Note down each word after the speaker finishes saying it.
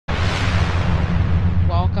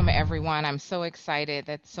everyone. I'm so excited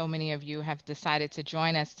that so many of you have decided to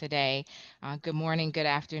join us today. Good morning, good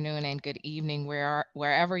afternoon, and good evening,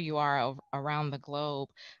 wherever you are around the globe.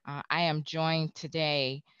 I am joined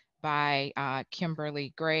today by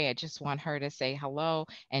Kimberly Gray. I just want her to say hello,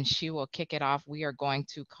 and she will kick it off. We are going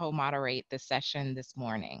to co-moderate the session this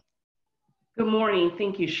morning. Good morning.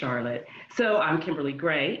 Thank you, Charlotte. So I'm Kimberly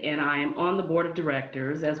Gray, and I am on the board of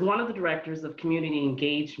directors as one of the directors of community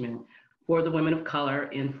engagement for the women of color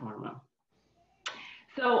in pharma.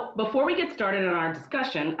 So before we get started on our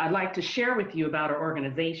discussion, I'd like to share with you about our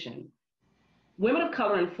organization. Women of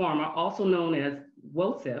Color in Pharma, also known as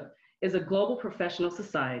WOCIP, is a global professional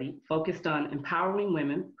society focused on empowering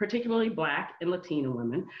women, particularly Black and Latina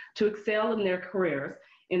women, to excel in their careers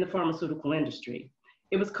in the pharmaceutical industry.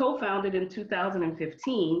 It was co-founded in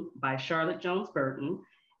 2015 by Charlotte Jones Burton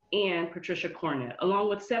and Patricia Cornett, along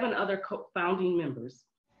with 7 other co-founding members,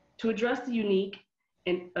 to address the unique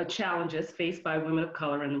challenges faced by women of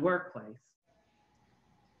color in the workplace.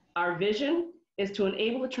 Our vision is to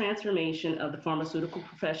enable the transformation of the pharmaceutical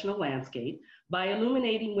professional landscape by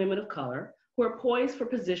illuminating women of color who are poised for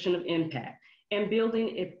position of impact and building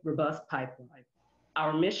a robust pipeline.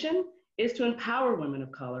 Our mission is to empower women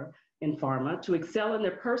of color in pharma to excel in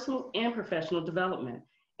their personal and professional development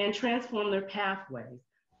and transform their pathways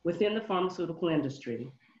within the pharmaceutical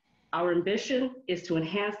industry. Our ambition is to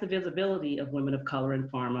enhance the visibility of women of color in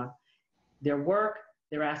pharma, their work,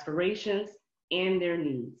 their aspirations, and their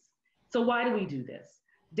needs. So why do we do this?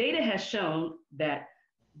 Data has shown that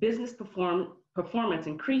business performance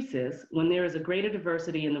increases when there is a greater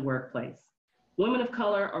diversity in the workplace. Women of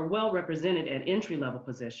color are well represented at entry-level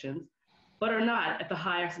positions, but are not at the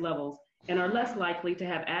highest levels and are less likely to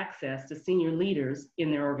have access to senior leaders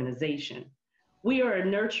in their organization. We are a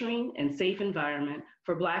nurturing and safe environment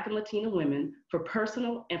for Black and Latina women for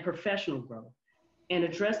personal and professional growth and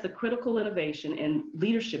address the critical innovation and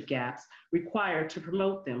leadership gaps required to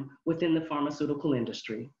promote them within the pharmaceutical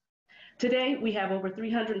industry. Today, we have over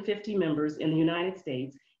 350 members in the United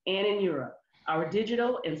States and in Europe. Our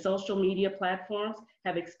digital and social media platforms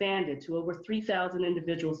have expanded to over 3,000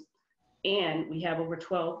 individuals, and we have over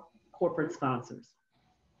 12 corporate sponsors.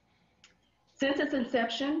 Since its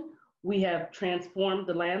inception, we have transformed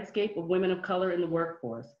the landscape of women of color in the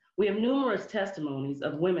workforce. We have numerous testimonies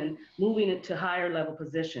of women moving into higher level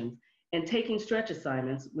positions and taking stretch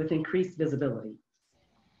assignments with increased visibility.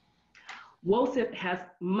 WOCIP has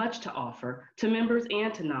much to offer to members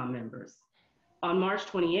and to non-members. On March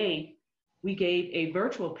 28th, we gave a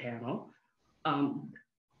virtual panel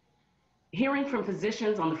hearing from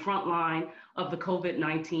physicians on the front line of the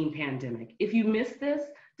COVID-19 pandemic. If you missed this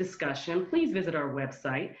discussion, please visit our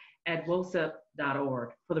website at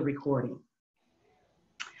wocip.org for the recording.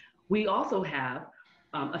 We also have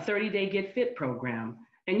a 30-day Get Fit program,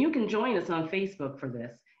 and you can join us on Facebook for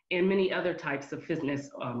this and many other types of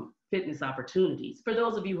fitness opportunities for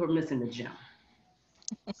those of you who are missing the gym.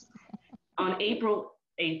 On April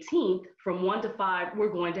 18th, from 1 to 5, we're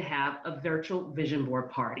going to have a virtual vision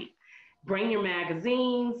board party. Bring your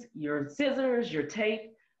magazines, your scissors, your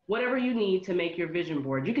tape, whatever you need to make your vision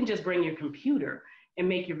board. You can just bring your computer and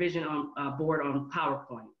make your vision board on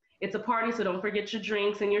PowerPoint. It's a party, so don't forget your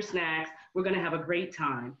drinks and your snacks. We're gonna have a great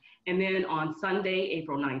time. And then on Sunday,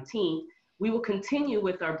 April 19th, we will continue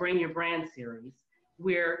with our Bring Your Brand series,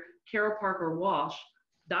 where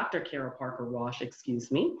Dr. Kara Parker Walsh,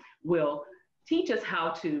 will teach us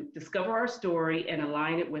how to discover our story and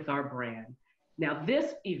align it with our brand. Now,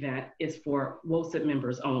 this event is for WOCIP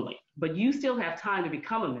members only, but you still have time to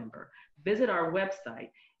become a member. Visit our website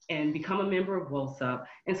and become a member of WOCIP,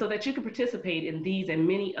 and so that you can participate in these and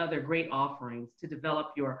many other great offerings to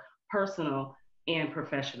develop your personal and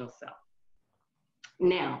professional self.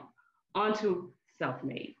 Now, on to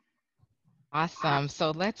self-made. Awesome.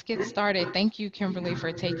 So let's get started. Thank you, Kimberly,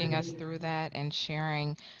 for taking us through that and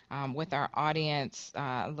sharing with our audience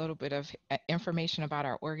a little bit of information about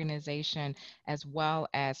our organization, as well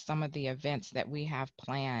as some of the events that we have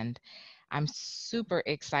planned. I'm super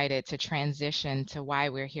excited to transition to why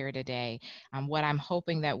we're here today. What I'm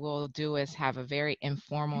hoping that we'll do is have a very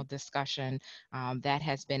informal discussion that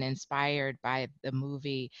has been inspired by the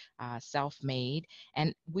movie Self-Made.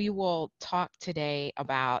 And we will talk today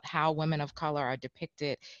about how women of color are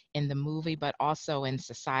depicted in the movie, but also in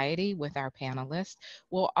society with our panelists.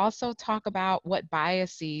 We'll also talk about what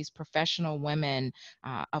biases professional women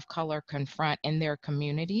of color confront in their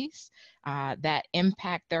communities that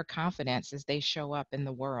impact their confidence as they show up in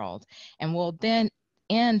the world. And we'll then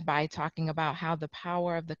end by talking about how the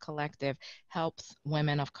power of the collective helps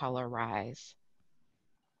women of color rise.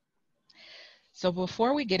 So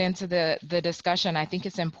before we get into the discussion, I think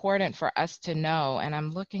it's important for us to know, and I'm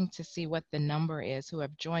looking to see what the number is who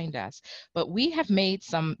have joined us, but we have made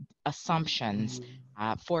some assumptions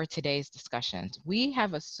for today's discussions. We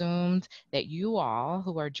have assumed that you all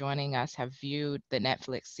who are joining us have viewed the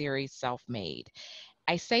Netflix series Self-Made.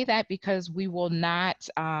 I say that because we will not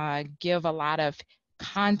give a lot of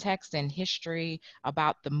context and history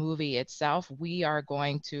about the movie itself. We are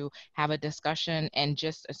going to have a discussion and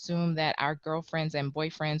just assume that our girlfriends and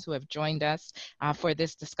boyfriends who have joined us for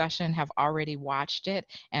this discussion have already watched it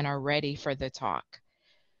and are ready for the talk.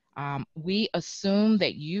 We assume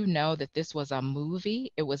that you know that this was a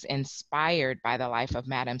movie. It was inspired by the life of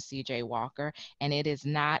Madam C.J. Walker, and it is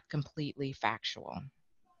not completely factual.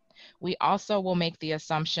 We also will make the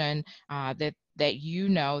assumption that you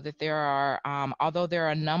know that there are, although there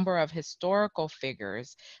are a number of historical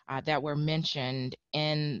figures that were mentioned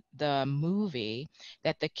in the movie,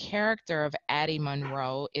 that the character of Addie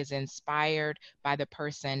Monroe is inspired by the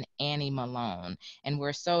person Annie Malone. And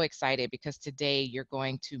we're so excited because today you're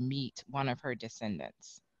going to meet one of her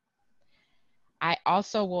descendants. I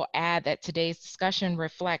also will add that today's discussion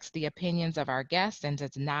reflects the opinions of our guests and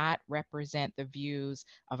does not represent the views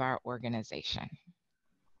of our organization.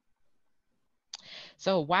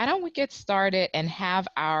 So why don't we get started and have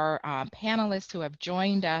our panelists who have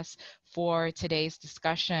joined us for today's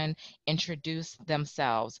discussion introduce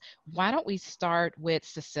themselves. Why don't we start with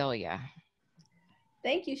Cecilia?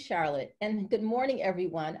 Thank you, Charlotte. And good morning,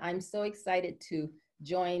 everyone. I'm so excited to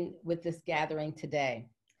join with this gathering today.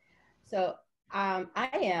 So I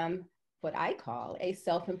am what I call a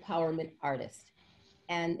self-empowerment artist.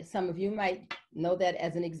 And some of you might know that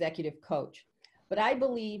as an executive coach. But I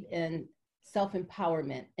believe in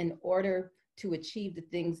self-empowerment in order to achieve the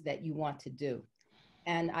things that you want to do.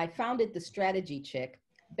 And I founded the Strategy Chick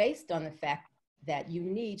based on the fact that you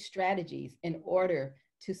need strategies in order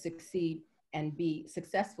to succeed and be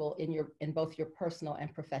successful in both your personal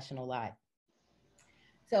and professional life.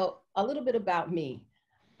 So a little bit about me.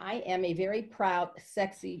 I am a very proud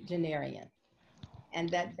sexagenarian. And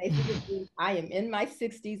that basically means I am in my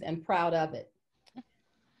 60s and proud of it.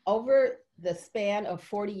 Over the span of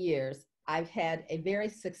 40 years, I've had a very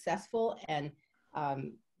successful and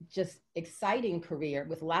just exciting career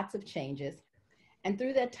with lots of changes. And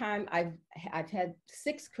through that time, I've had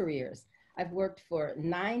 6 careers. I've worked for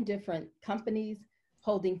 9 different companies,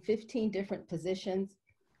 holding 15 different positions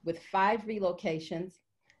with 5 relocations,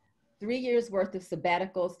 3 years worth of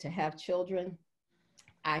sabbaticals to have children.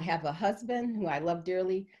 I have a husband who I love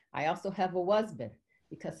dearly. I also have a husband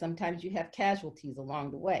because sometimes you have casualties along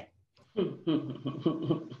the way.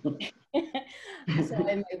 So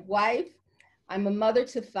I'm a wife, I'm a mother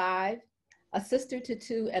to 5, a sister to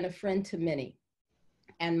 2, and a friend to many.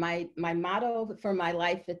 And my motto for my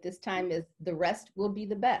life at this time is the rest will be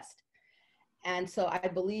the best. And so I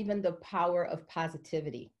believe in the power of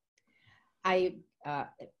positivity. I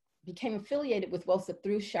became affiliated with WOCIP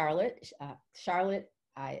through Charlotte.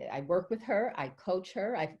 I work with her, I coach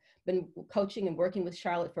her. I've been coaching and working with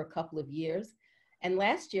Charlotte for a couple of years. And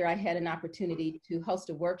last year I had an opportunity to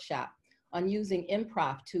host a workshop on using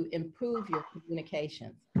improv to improve your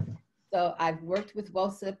communications. So I've worked with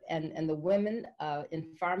WOCIP and the women in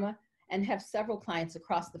Pharma and have several clients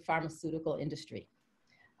across the pharmaceutical industry.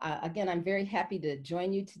 Again, I'm very happy to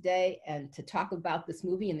join you today and to talk about this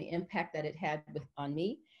movie and the impact that it had on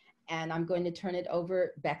me. And I'm going to turn it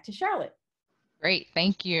over back to Charlotte. Great,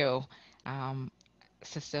 thank you,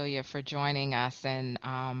 Cecilia, for joining us, and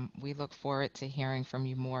we look forward to hearing from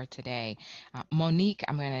you more today. Monique,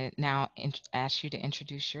 I'm going to now ask you to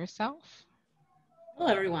introduce yourself.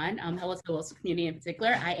 Hello, everyone. Hello to the WOCIP community in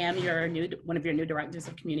particular. I am one of your new directors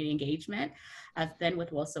of community engagement. I've been with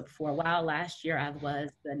WOCIP for a while. Last year, I was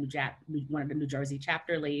one of the New Jersey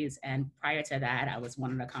chapter leads, and prior to that, I was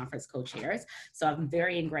one of the conference co-chairs. So I'm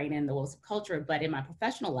very ingrained in the WOCIP culture, but in my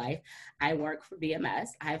professional life, I work for BMS.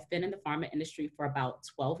 I've been in the pharma industry for about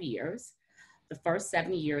 12 years. The first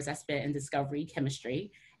 7 years I spent in discovery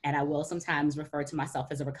chemistry, and I will sometimes refer to myself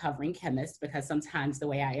as a recovering chemist because sometimes the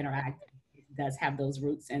way I interact does have those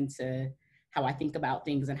roots into how I think about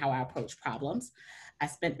things and how I approach problems. I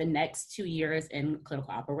spent the next 2 years in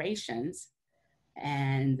clinical operations,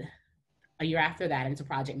 and a year after that into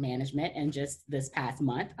project management. And just this past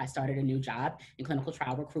month, I started a new job in clinical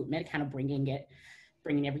trial recruitment, kind of bringing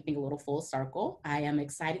everything a little full circle. I am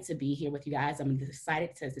excited to be here with you guys. I'm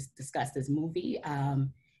excited to discuss this movie.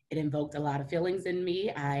 It invoked a lot of feelings in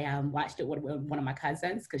me. I watched it with one of my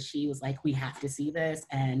cousins because she was like, we have to see this.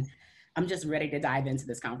 And I'm just ready to dive into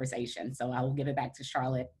this conversation. So I will give it back to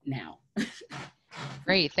Charlotte now.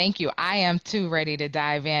 Great, thank you. I am too ready to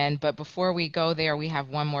dive in, but before we go there, we have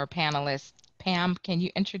one more panelist. Pam, can you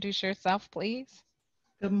introduce yourself, please?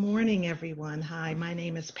 Good morning, everyone. Hi, my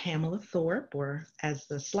name is Pamela Thorpe, or as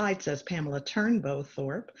the slide says, Pamela Turnbow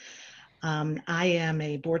Thorpe. I am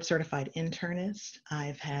a board certified internist.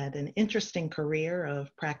 I've had an interesting career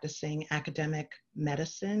of practicing academic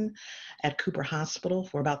medicine at Cooper Hospital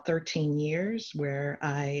for about 13 years, where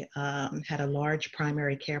I had a large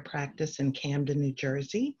primary care practice in Camden, New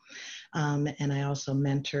Jersey. And I also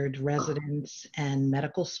mentored residents and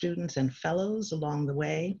medical students and fellows along the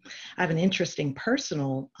way. I have an interesting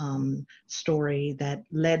personal story that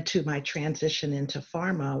led to my transition into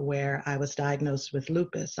pharma, where I was diagnosed with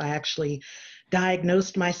lupus. I actually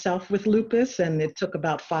diagnosed myself with lupus, and it took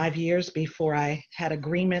about 5 years before I had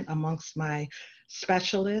agreement amongst my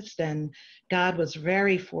specialist, and God was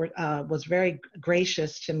very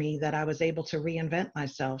gracious to me that I was able to reinvent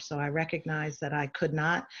myself. So I recognized that I could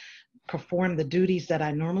not perform the duties that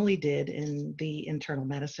I normally did in the internal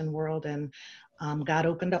medicine world. And God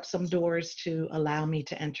opened up some doors to allow me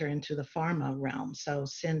to enter into the pharma realm. So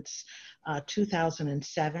since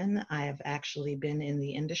 2007, I have actually been in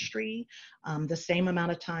the industry the same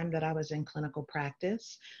amount of time that I was in clinical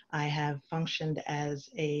practice. I have functioned as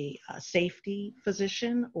a safety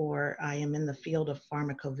physician, or I am in the field of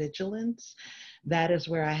pharmacovigilance. That is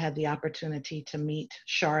where I had the opportunity to meet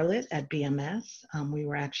Charlotte at BMS. We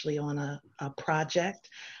were actually on a project,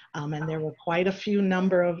 and there were quite a few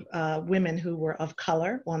number of women who were of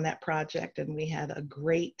color on that project, and we had a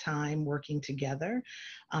great time working together.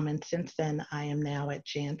 And since then, I am now at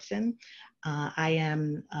Janssen. I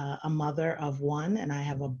am a mother of one, and I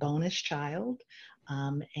have a bonus child,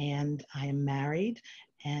 and I am married.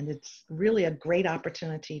 And it's really a great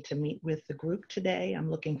opportunity to meet with the group today. I'm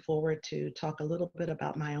looking forward to talk a little bit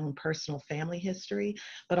about my own personal family history,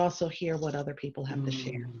 but also hear what other people have to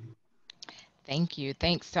share. Thank you.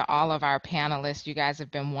 Thanks to all of our panelists. You guys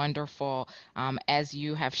have been wonderful. As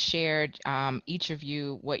you have shared, each of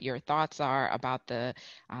you, what your thoughts are about the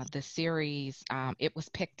series. It was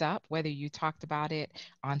picked up, whether you talked about it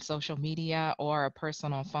on social media or a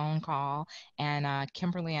personal phone call. And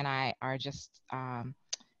Kimberly and I are just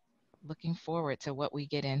looking forward to what we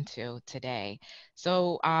get into today.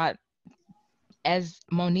 So as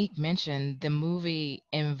Monique mentioned, the movie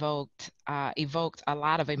evoked a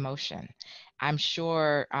lot of emotion. I'm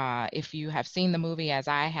sure if you have seen the movie, as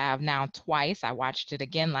I have now twice, I watched it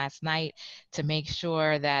again last night to make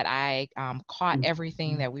sure that I caught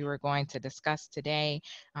everything that we were going to discuss today.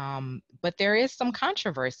 But there is some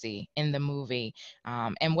controversy in the movie.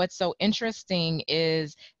 And what's so interesting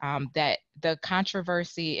is that the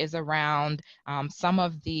controversy is around some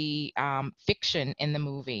of the fiction in the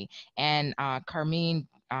movie. And Carmine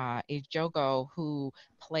Ejogo, who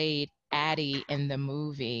played Addie in the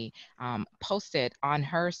movie, posted on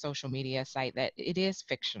her social media site that it is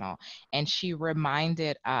fictional, and she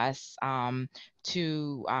reminded us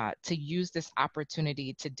to use this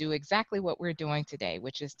opportunity to do exactly what we're doing today,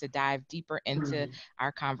 which is to dive deeper into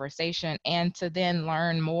our conversation and to then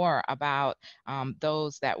learn more about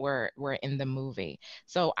those that were in the movie.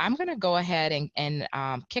 So I'm going to go ahead and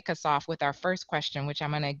kick us off with our first question, which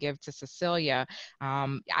I'm going to give to Cecilia.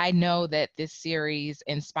 I know that this series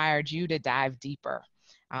inspired you to dive deeper.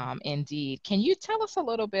 Indeed. Can you tell us a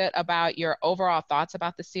little bit about your overall thoughts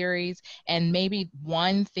about the series and maybe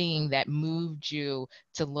one thing that moved you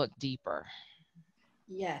to look deeper?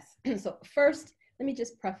 Yes. So first, let me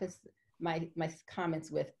just preface my comments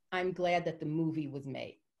with, I'm glad that the movie was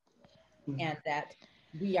made and that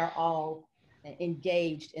we are all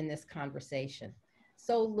engaged in this conversation.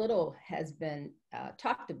 So little has been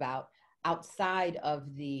talked about outside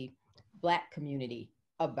of the Black community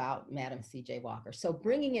about Madam C.J. Walker. So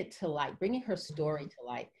bringing it to light, bringing her story to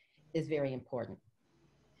light is very important.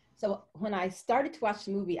 So when I started to watch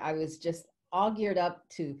the movie, I was just all geared up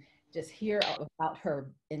to just hear about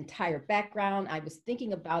her entire background. I was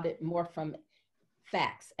thinking about it more from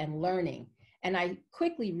facts and learning. And I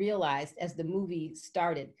quickly realized as the movie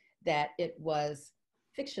started that it was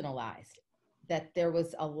fictionalized, that there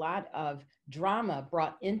was a lot of drama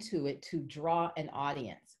brought into it to draw an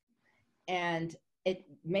audience. And it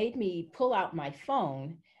made me pull out my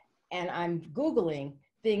phone, and I'm Googling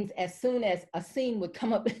things as soon as a scene would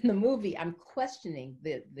come up in the movie. I'm questioning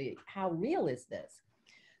the how real is this?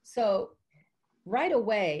 So right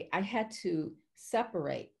away, I had to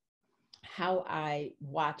separate how I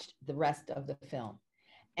watched the rest of the film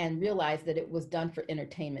and realized that it was done for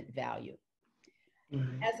entertainment value.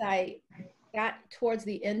 As I got towards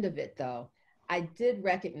the end of it, though, I did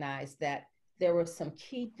recognize that there were some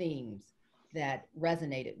key themes that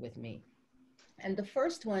resonated with me. And the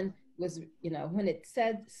first one was, when it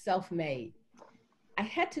said self-made, I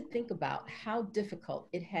had to think about how difficult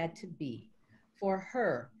it had to be for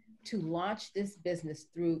her to launch this business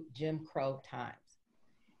through Jim Crow times.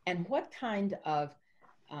 And what kind of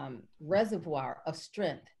reservoir of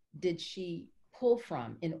strength did she pull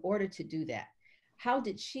from in order to do that? How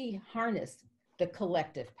did she harness the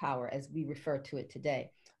collective power, as we refer to it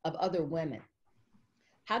today, of other women?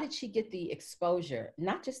 How did she get the exposure,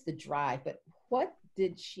 not just the drive, but what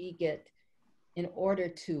did she get in order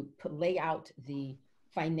to lay out the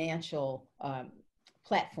financial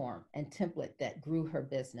platform and template that grew her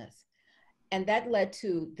business? And that led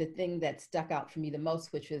to the thing that stuck out for me the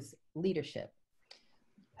most, which was leadership.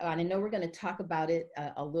 And I know we're going to talk about it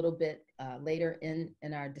a little bit later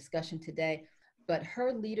in our discussion today, but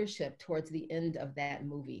her leadership towards the end of that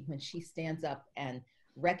movie, when she stands up and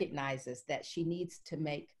recognizes that she needs to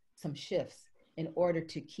make some shifts in order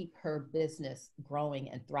to keep her business growing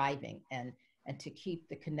and thriving, and to keep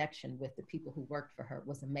the connection with the people who worked for her,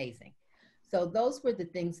 was amazing. So those were the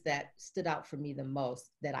things that stood out for me the most,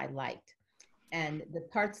 that I liked. And the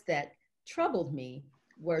parts that troubled me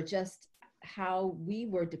were just how we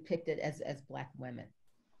were depicted as Black women.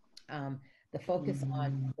 The focus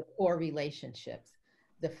on the poor relationships,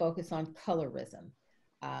 the focus on colorism,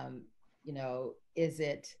 is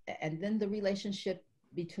it, and then the relationship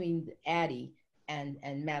between Addie and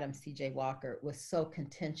Madam C.J. Walker was so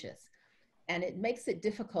contentious. And it makes it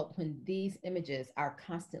difficult when these images are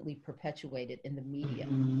constantly perpetuated in the media.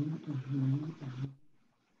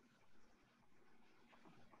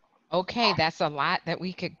 Okay, that's a lot that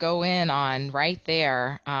we could go in on right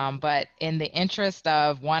there. But in the interest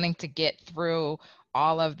of wanting to get through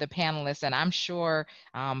all of the panelists, and I'm sure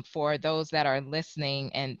for those that are listening,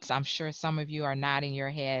 and I'm sure some of you are nodding your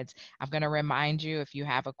heads, I'm going to remind you, if you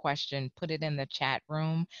have a question, put it in the chat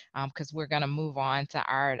room, because we're going to move on to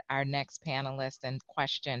our next panelist and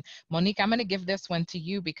question. Monique, I'm going to give this one to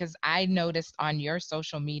you, because I noticed on your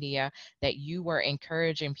social media that you were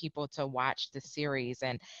encouraging people to watch the series,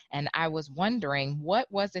 and I was wondering, what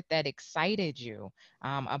was it that excited you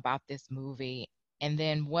about this movie? And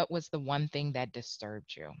then what was the one thing that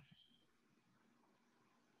disturbed you?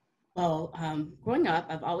 Well, growing up,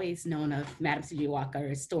 I've always known of Madam C.J.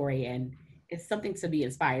 Walker's story, and it's something to be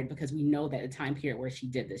inspired, because we know that the time period where she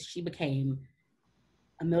did this, she became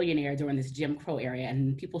a millionaire during this Jim Crow era,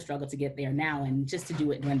 and people struggle to get there now. And just to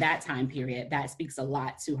do it during that time period, that speaks a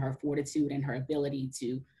lot to her fortitude and her ability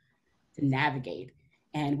to navigate.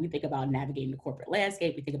 And we think about navigating the corporate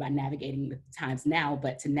landscape, we think about navigating the times now,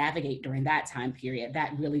 but to navigate during that time period,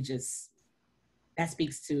 that really just, that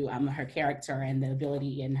speaks to her character and the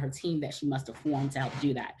ability and her team that she must have formed to help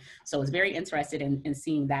do that. So I was very interested in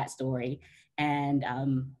seeing that story. And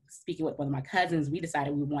speaking with one of my cousins, we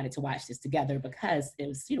decided we wanted to watch this together, because it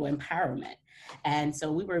was, empowerment. And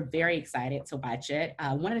so we were very excited to watch it.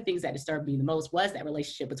 One of the things that disturbed me the most was that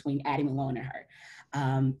relationship between Addie Malone and her.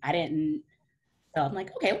 So I'm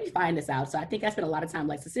like, okay, let me find this out. So I think I spent a lot of time,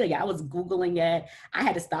 like Cecilia, I was Googling it. I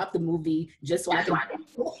had to stop the movie just so I could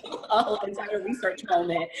a whole entire research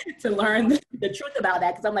moment to learn the truth about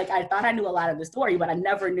that. Because I'm like, I thought I knew a lot of the story, but I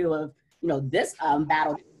never knew of, this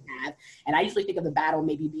battle that we have. And I usually think of the battle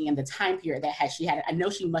maybe being in the time period that she had. I know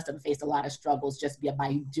she must have faced a lot of struggles just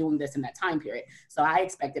by doing this in that time period. So I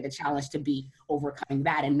expected the challenge to be overcoming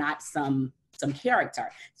that and not some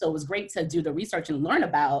character. So it was great to do the research and learn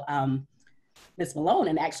about Miss Malone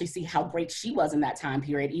and actually see how great she was in that time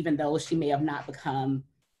period, even though she may have not become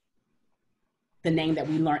the name that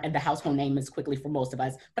we learned, and the household name is quickly for most of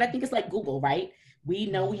us. But I think it's like Google, right? We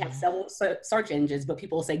know we have several search engines, but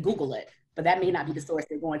people will say Google it, but that may not be the source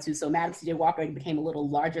they're going to. So Madam C.J. Walker became a little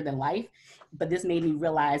larger than life, but this made me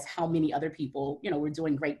realize how many other people, were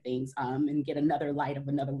doing great things, and get another light of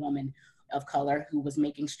another woman of color who was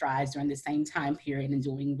making strides during the same time period and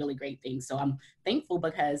doing really great things. So I'm thankful,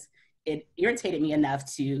 because it irritated me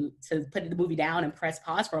enough to put the movie down and press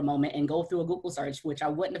pause for a moment and go through a Google search, which I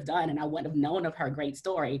wouldn't have done, and I wouldn't have known of her great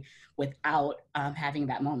story without having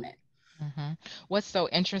that moment. Mm-hmm. What's so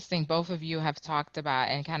interesting, both of you have talked about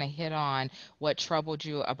and kind of hit on what troubled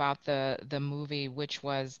you about the movie, which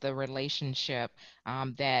was the relationship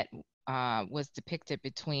that was depicted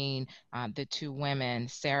between the two women,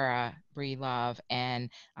 Sarah Breelove and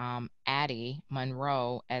Addie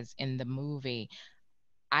Monroe, as in the movie.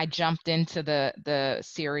 I jumped into the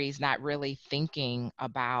series not really thinking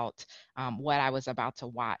about what I was about to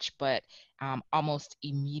watch, but almost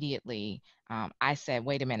immediately I said,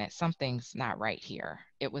 "Wait a minute, something's not right here."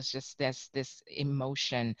 It was just this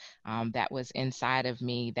emotion that was inside of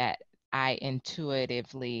me that I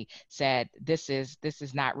intuitively said, this is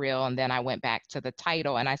not real. And then I went back to the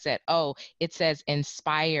title and I said, oh, it says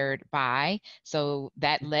inspired by. So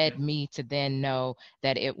that led me to then know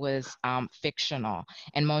that it was fictional.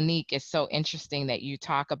 And Monique, it's so interesting that you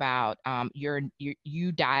talk about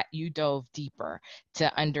you dove deeper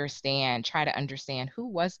to understand, try to understand who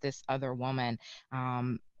was this other woman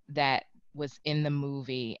that was in the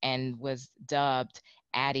movie and was dubbed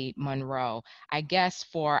Addie Monroe. I guess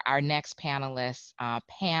for our next panelist,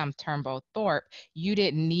 Pam Turnbow Thorpe, you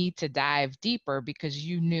didn't need to dive deeper because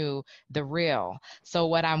you knew the real. So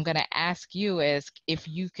what I'm going to ask you is if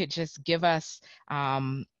you could just give us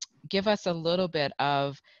a little bit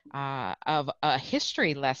of a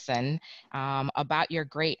history lesson about your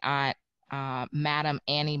great aunt, Madam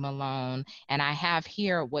Annie Malone. And I have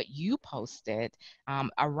here what you posted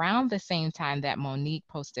around the same time that Monique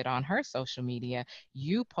posted on her social media.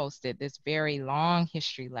 You posted this very long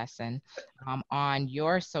history lesson on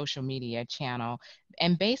your social media channel,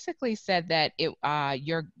 and basically said that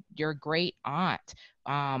your great aunt,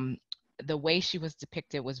 the way she was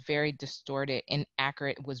depicted was very distorted,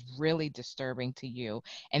 inaccurate, was really disturbing to you.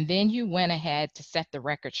 And then you went ahead to set the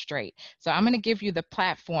record straight. So I'm going to give you the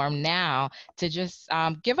platform now to just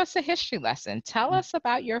give us a history lesson. Tell us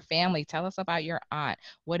about your family. Tell us about your aunt.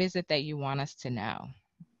 What is it that you want us to know?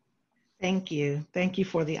 Thank you. Thank you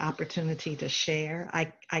for the opportunity to share.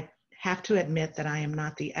 I have to admit that I am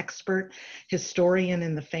not the expert historian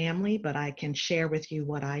in the family, but I can share with you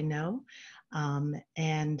what I know.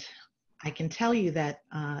 And I can tell you that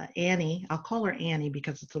Annie, I'll call her Annie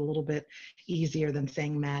because it's a little bit easier than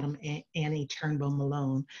saying Madam Annie Turnbow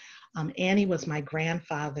Malone. Annie was my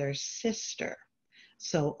grandfather's sister.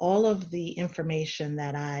 So all of the information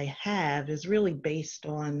that I have is really based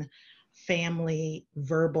on family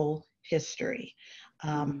verbal history.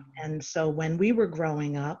 And so when we were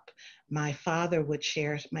growing up, my father would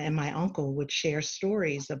share, and my uncle would share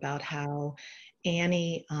stories about how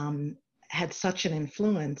Annie had such an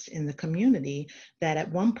influence in the community that at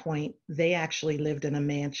one point they actually lived in a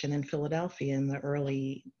mansion in Philadelphia in the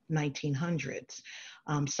early 1900s.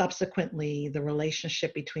 Subsequently, the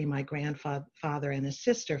relationship between my grandfather and his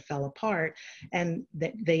sister fell apart, and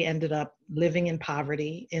they ended up living in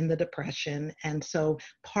poverty in the Depression. And so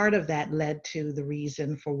part of that led to the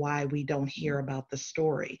reason for why we don't hear about the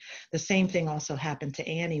story. The same thing also happened to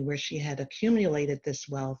Annie, where she had accumulated this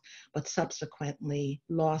wealth, but subsequently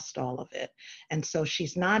lost all of it. And so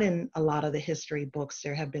she's not in a lot of the history books.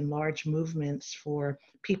 There have been large movements for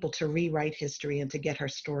people to rewrite history and to get her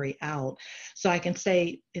story out. So I can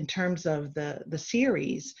say in terms of the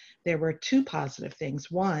series, there were two positive things.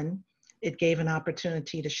 One, it gave an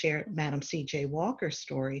opportunity to share Madam C.J. Walker's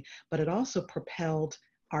story, but it also propelled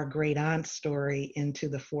our great aunt's story into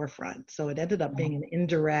the forefront. So it ended up being an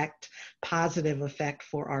indirect positive effect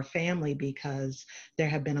for our family because there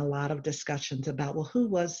have been a lot of discussions about, well, who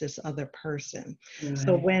was this other person? Right.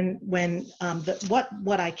 So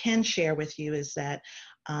what I can share with you is that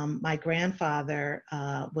my grandfather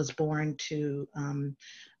was born to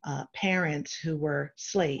parents who were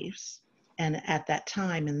slaves. And at that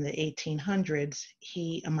time in the 1800s,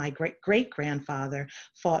 my great-grandfather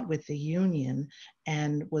fought with the Union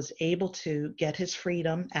and was able to get his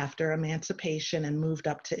freedom after emancipation and moved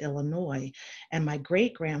up to Illinois. And my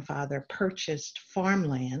great-grandfather purchased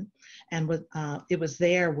farmland, and it was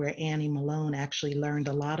there where Annie Malone actually learned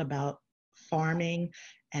a lot about farming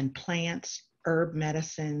and plants, herb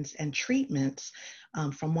medicines, and treatments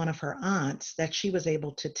from one of her aunts that she was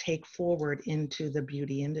able to take forward into the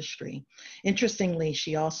beauty industry. Interestingly,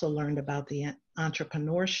 she also learned about the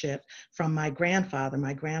entrepreneurship from my grandfather.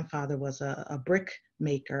 My grandfather was a brick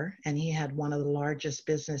maker, and he had one of the largest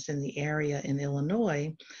business in the area in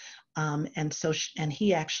Illinois. And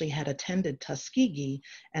he actually had attended Tuskegee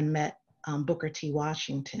and met Booker T.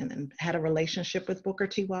 Washington and had a relationship with Booker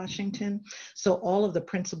T. Washington. So all of the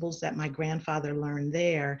principles that my grandfather learned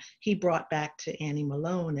there, he brought back to Annie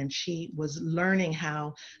Malone, and she was learning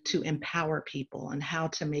how to empower people and how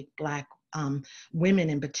to make Black women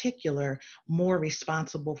in particular more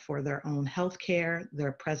responsible for their own health care,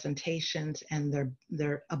 their presentations, and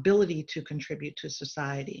their ability to contribute to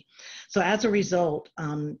society. So as a result,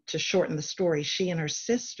 to shorten the story, she and her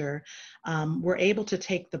sister were able to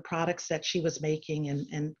take the products that she was making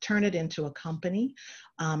and turn it into a company.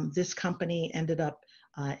 This company ended up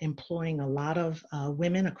employing a lot of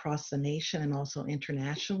women across the nation and also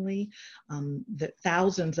internationally. The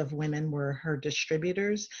thousands of women were her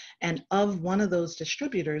distributors, and of of one of those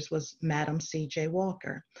distributors was Madam C.J.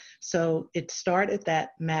 Walker. So it started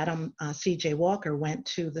that Madam C.J. Walker went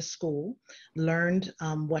to the school, learned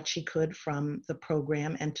what she could from the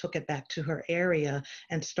program, and took it back to her area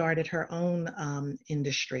and started her own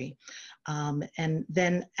industry. And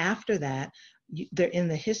then after that, there in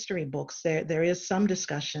the history books, there is some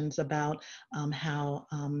discussions about how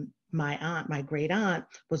my great aunt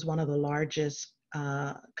was one of the largest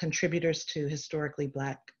contributors to historically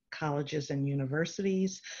Black colleges and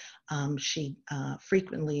universities. She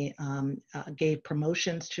frequently gave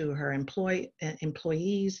promotions to her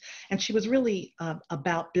employees, and she was really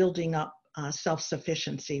about building up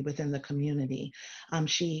self-sufficiency within the community.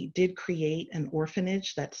 She did create an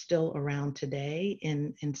orphanage that's still around today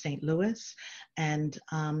in St. Louis, and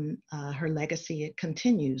her legacy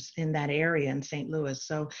continues in that area in St. Louis.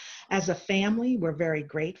 So as a family, we're very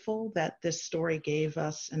grateful that this story gave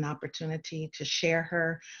us an opportunity to share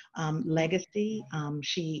her legacy.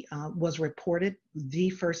 She was reported the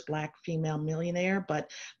first Black female millionaire,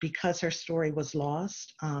 but because her story was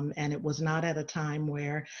lost, and it was not at a time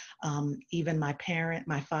where even my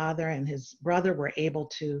father and his brother were able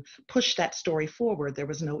to push that story forward. There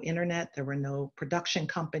was no internet, there were no production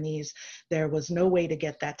companies, there was no way to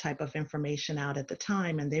get that type of information out at the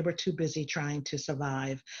time, and they were too busy trying to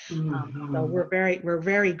survive. So we're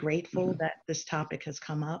very grateful that this topic has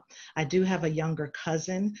come up. I do have a younger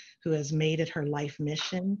cousin who has made it her life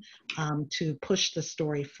mission to push the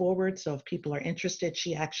story forward. So if people are interested,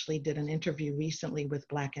 she actually did an interview recently with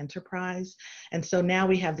Black Enterprise. And so now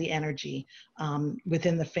we have the energy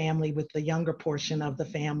within the family, with the younger portion of the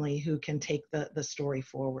family, who can take the story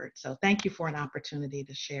forward. So thank you for an opportunity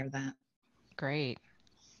to share that. Great.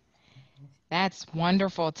 That's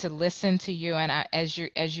wonderful to listen to you. And as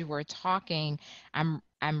you were talking,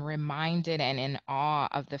 I'm reminded and in awe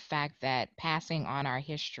of the fact that passing on our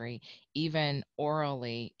history, even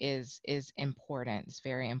orally, is important. It's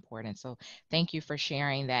very important. So thank you for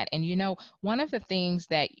sharing that. And one of the things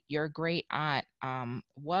that your great aunt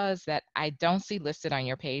was that I don't see listed on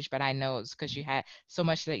your page, but I know it's because you had so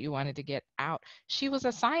much that you wanted to get out. She was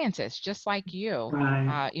a scientist, just like you.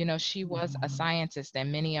 Right. She was a scientist,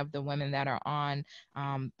 and many of the women that are on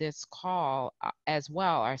this call as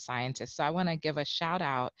well are scientists. So I want to give a shout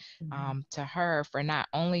out to her for not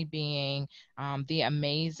only being the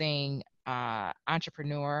amazing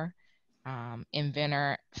entrepreneur,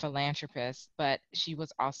 inventor, philanthropist, but she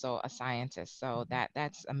was also a scientist. So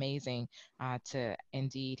that's amazing to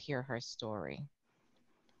indeed hear her story.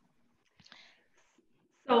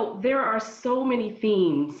 So there are so many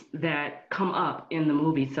themes that come up in the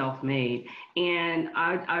movie Self-Made. And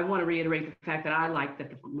I want to reiterate the fact that I like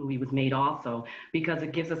that the movie was made also, because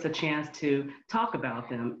it gives us a chance to talk about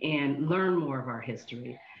them and learn more of our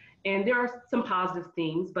history. And there are some positive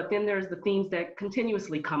themes, but then there's the themes that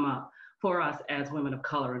continuously come up for us as women of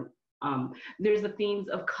color. There's the themes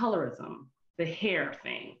of colorism, the hair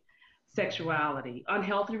thing, sexuality,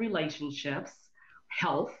 unhealthy relationships,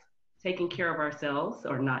 health, taking care of ourselves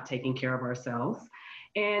or not taking care of ourselves,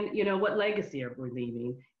 and what legacy are we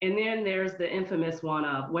leaving. And then there's the infamous one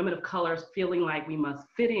of women of color feeling like we must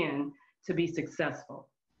fit in to be successful.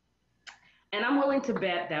 And I'm willing to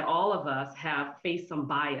bet that all of us have faced some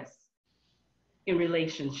bias in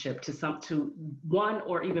relationship to one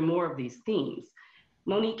or even more of these themes.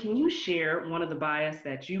 Monique, can you share one of the bias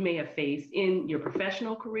that you may have faced in your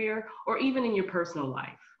professional career or even in your personal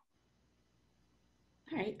life?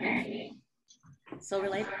 All right. So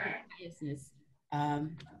related to business, I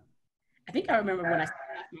think I remember when I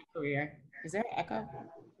started off my career. Is there an echo?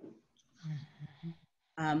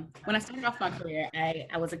 When I started off my career,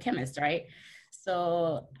 I was a chemist, right?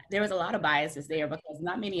 So there was a lot of biases there because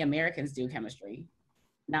not many Americans do chemistry.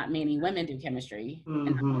 Not many women do chemistry.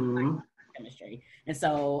 Chemistry. And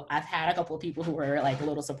so I've had a couple of people who were like a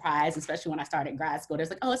little surprised, especially when I started grad school. There's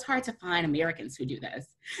like, oh, it's hard to find Americans who do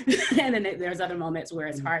this. And then there's other moments where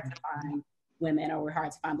it's hard to find women or we're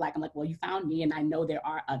hard to find Black. I'm like, well, you found me and I know there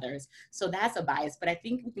are others. So that's a bias. But I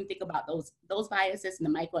think we can think about those biases and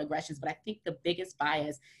the microaggressions. But I think the biggest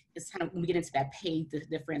bias is kind of when we get into that pay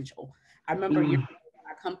differential. I remember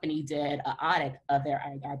our company did an audit of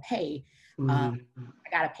our pay. I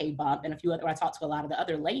got a pay bump, and when I talked to a lot of the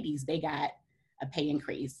other ladies, they got a pay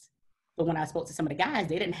increase. But when I spoke to some of the guys,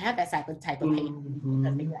 they didn't have that type of pay because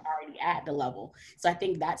they were already at the level. So I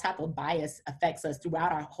think that type of bias affects us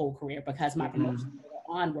throughout our whole career because my promotions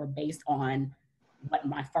were based on what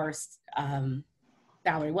my first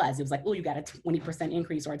salary was. It was like, oh, you got a 20%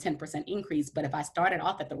 increase or a 10% increase. But if I started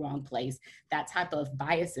off at the wrong place, that type of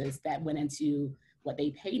biases that went into what they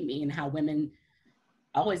paid me and how women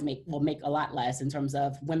will make a lot less in terms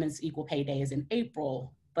of women's equal pay day is in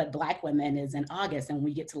April, but Black women is in August. And when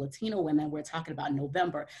we get to Latino women, we're talking about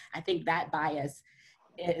November. I think that bias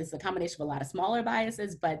is a combination of a lot of smaller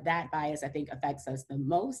biases, but that bias I think affects us the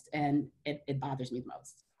most, and it bothers me the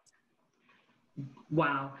most.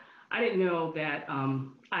 Wow. I didn't know that.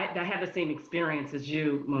 I had the same experience as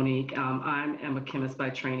you, Monique. I am a chemist by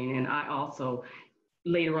training, and I also,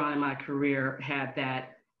 later on in my career, had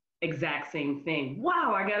that exact same thing.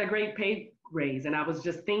 Wow, I got a great pay raise. And I was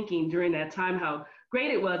just thinking during that time how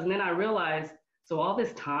great it was. And then I realized, so all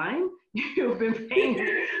this time, you've been paying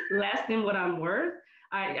me less than what I'm worth.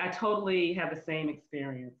 I totally have the same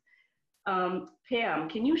experience. Pam,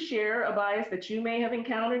 can you share a bias that you may have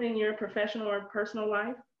encountered in your professional or personal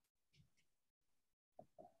life?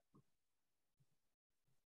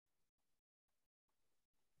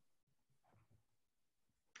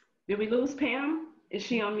 Did we lose Pam? Is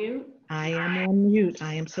she on mute? I am on mute.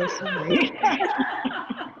 I am so sorry.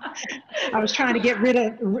 I was trying to get rid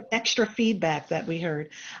of extra feedback that we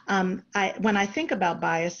heard. When I think about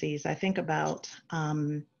biases, I think about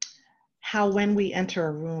how when we enter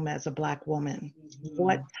a room as a Black woman,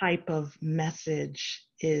 what type of message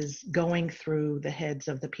is going through the heads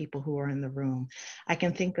of the people who are in the room. I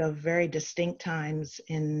can think of very distinct times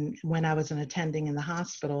when I was an attending in the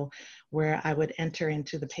hospital where I would enter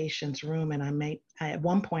into the patient's room, and at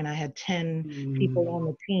one point I had 10 people on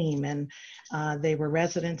the team, and they were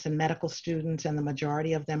residents and medical students, and the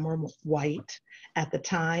majority of them were white. At the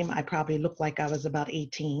time, I probably looked like I was about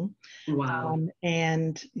 18. Wow.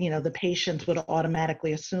 And the patients would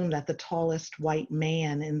automatically assume that the tallest white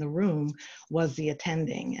man in the room was the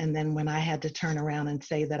attending. And then when I had to turn around and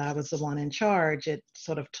say that I was the one in charge, it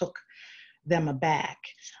sort of took them aback.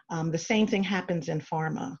 The same thing happens in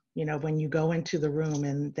pharma. When you go into the room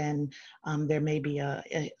and then there may be a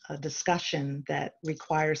discussion that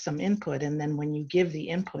requires some input. And then when you give the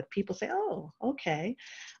input, people say, oh, okay,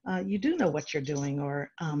 you do know what you're doing.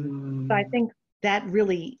 So I think that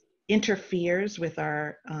really interferes with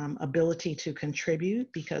our ability to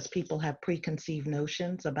contribute, because people have preconceived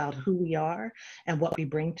notions about who we are and what we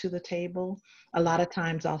bring to the table. A lot of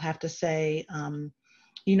times I'll have to say,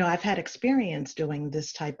 I've had experience doing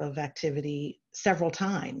this type of activity several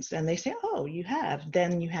times, and they say, oh, you have.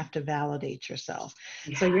 Then you have to validate yourself.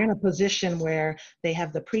 Yeah. So you're in a position where they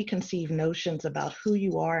have the preconceived notions about who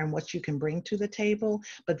you are and what you can bring to the table,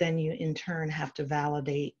 but then you in turn have to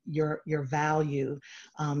validate your value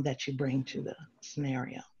that you bring to the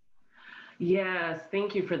scenario. Yes,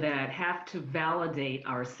 thank you for that. Have to validate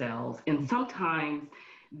ourselves. And sometimes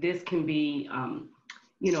this can be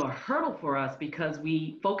a hurdle for us because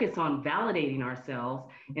we focus on validating ourselves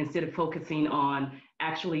instead of focusing on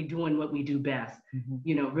actually doing what we do best,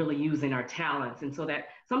 really using our talents. And so that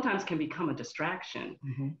sometimes can become a distraction.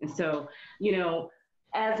 And so,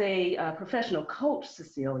 as a professional coach,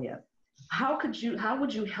 Cecilia, how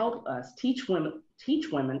would you help us teach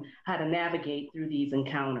women how to navigate through these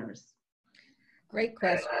encounters? Great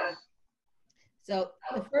question. So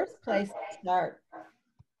the first place to start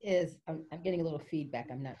is, I'm getting a little feedback,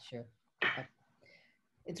 I'm not sure.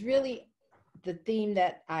 It's really the theme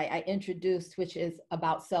that I introduced, which is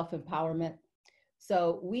about self-empowerment.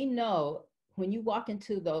 So we know when you walk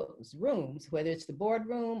into those rooms, whether it's the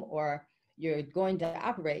boardroom or you're going to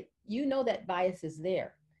operate, that bias is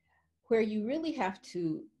there. Where you really have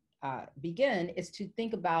to begin is to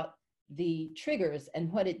think about the triggers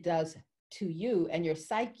and what it does to you and your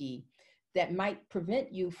psyche that might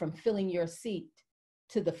prevent you from filling your seat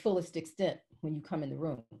to the fullest extent when you come in the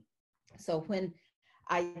room. So when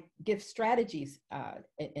I give strategies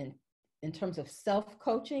in terms of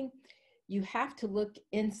self-coaching, you have to look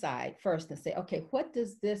inside first and say, okay, what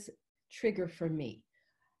does this trigger for me?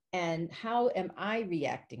 And how am I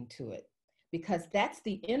reacting to it? Because that's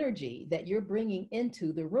the energy that you're bringing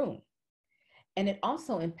into the room. And it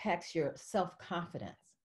also impacts your self-confidence.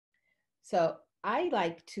 So I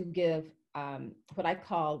like to give what I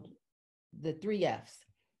call the 3 F's.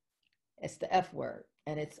 It's the F word,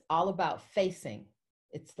 and it's all about facing.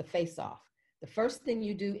 It's the face off. The first thing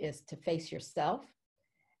you do is to face yourself.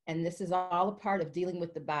 And this is all a part of dealing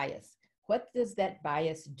with the bias. What does that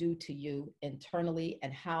bias do to you internally,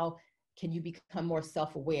 and how can you become more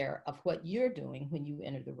self-aware of what you're doing when you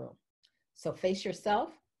enter the room? So face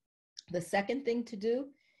yourself. The second thing to do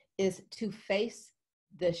is to face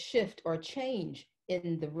the shift or change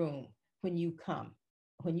in the room when you come.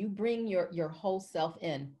 When you bring your whole self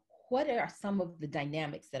in, what are some of the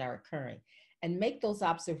dynamics that are occurring? And make those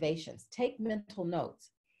observations. Take mental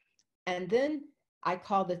notes. And then I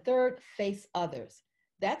call the third, face others.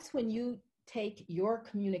 That's when you take your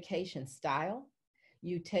communication style,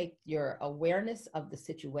 you take your awareness of the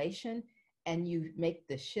situation and you make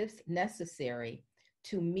the shifts necessary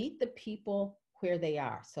to meet the people where they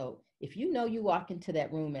are. So if you know you walk into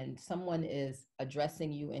that room and someone is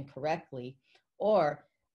addressing you incorrectly, or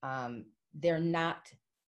they're not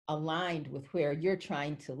aligned with where you're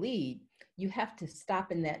trying to lead, you have to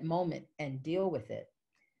stop in that moment and deal with it.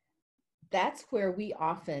 That's where we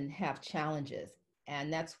often have challenges.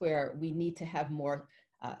 And that's where we need to have more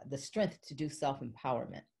the strength to do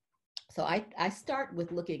self-empowerment. So I start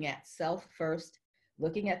with looking at self first,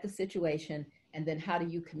 looking at the situation, and then how do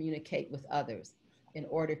you communicate with others in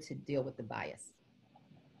order to deal with the bias.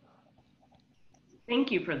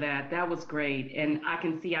 Thank you for that. That was great. And I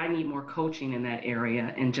can see I need more coaching in that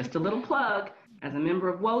area. And just a little plug, as a member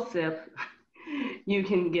of WOCIP, you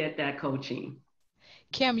can get that coaching.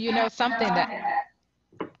 Kim, you know, something that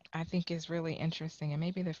I think is really interesting, and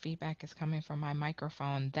maybe the feedback is coming from my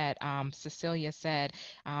microphone, that Cecilia said,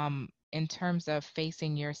 in terms of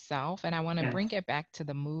facing yourself. And I want to Yes. bring it back to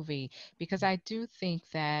the movie, because I do think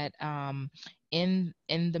that in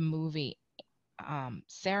the movie,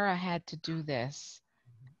 Sarah had to do this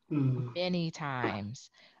many times.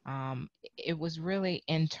 It was really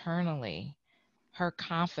internally her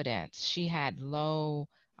confidence. She had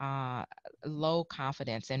uh, low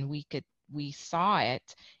confidence, and we saw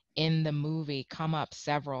it in the movie come up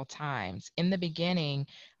several times. In the beginning,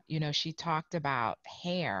 you know, she talked about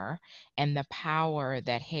hair and the power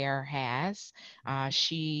that hair has.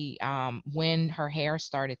 She When her hair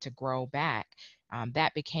started to grow back,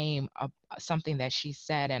 that became something that she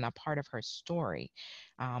said and a part of her story,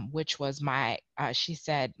 which was she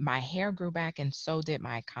said, my hair grew back and so did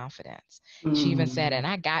my confidence. She even said, and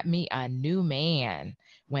I got me a new man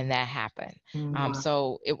when that happened.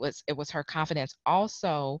 So it was her confidence.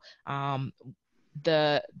 Also,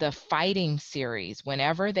 the fighting series,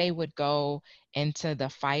 whenever they would go into the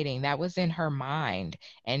fighting, that was in her mind,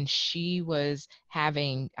 and she was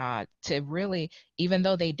having to really, even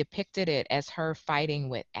though they depicted it as her fighting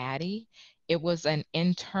with Addie, it was an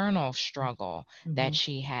internal struggle that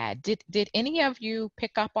she had. Did any of you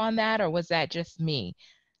pick up on that, or was that just me?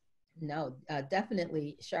 No,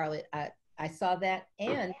 definitely, Charlotte. I saw that.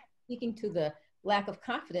 And speaking to the lack of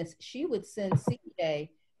confidence, she would send CJ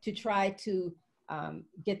to try to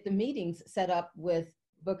get the meetings set up with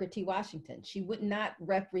Booker T. Washington. She would not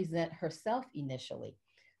represent herself initially.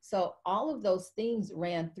 So all of those things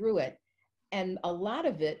ran through it. And a lot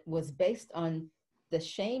of it was based on the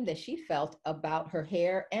shame that she felt about her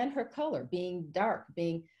hair and her color being dark,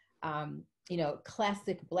 being,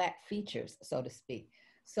 classic Black features, so to speak.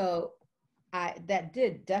 So that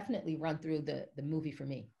did definitely run through the movie for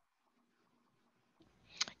me.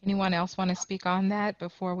 Anyone else want to speak on that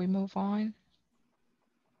before we move on?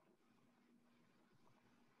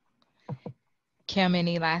 Kim,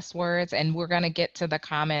 any last words? And we're going to get to the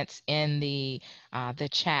comments in the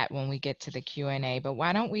chat when we get to the Q&A. But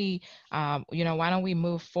why don't we, why don't we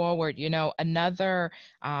move forward? You know, another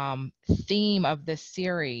theme of the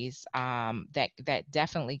series that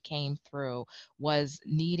definitely came through was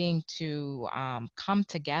needing to come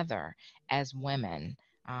together as women.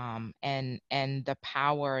 And the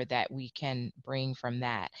power that we can bring from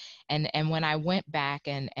that. And when I went back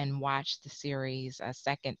and watched the series a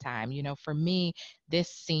second time, you know, for me, this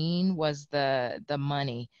scene was the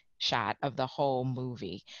money shot of the whole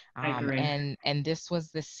movie. I agree. And this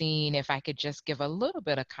was the scene, if I could just give a little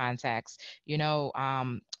bit of context, you know,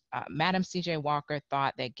 Madam C.J. Walker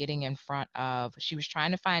thought that getting in front of, she was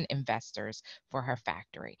trying to find investors for her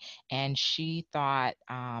factory. And she thought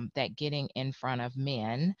that getting in front of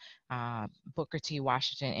men, Booker T.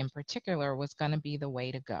 Washington in particular, was going to be the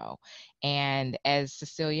way to go. And as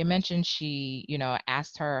Cecilia mentioned, she, you know,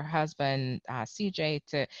 asked her husband,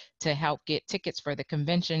 CJ, to help get tickets for the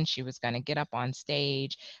convention. She was going to get up on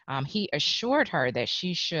stage. He assured her that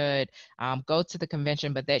she should go to the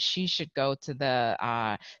convention, but that she should go to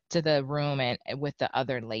the room and with the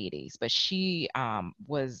other ladies. But she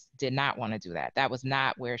did not want to do that. That was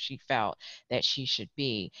not where she felt that she should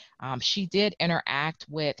be. She did interact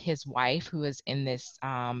with his wife, who is in this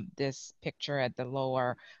picture at the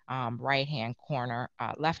lower right-hand corner,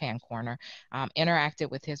 left-hand corner,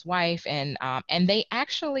 interacted with his wife, and they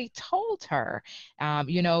actually told her,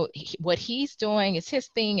 what he's doing is his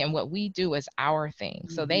thing, and what we do is our thing.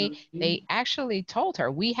 So they actually told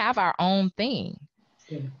her, we have our own thing.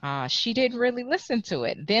 She didn't really listen to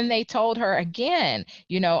it. Then they told her again,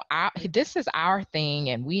 you know, this is our thing.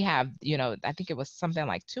 And we have, you know, I think it was something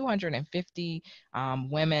like 250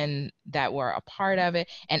 women that were a part of it.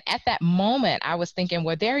 And at that moment, I was thinking,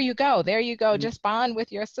 well, there you go. There you go. Just bond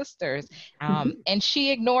with your sisters. And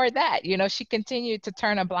she ignored that. You know, she continued to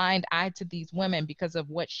turn a blind eye to these women because of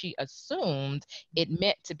what she assumed it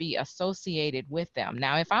meant to be associated with them.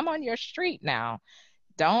 Now, if I'm on your street now,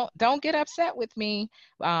 don't get upset with me,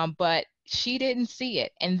 but she didn't see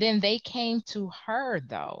it. And then they came to her,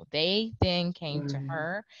 though. They then came to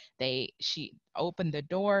her. She opened the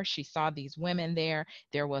door. She saw these women there.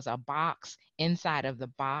 There was a box. Inside of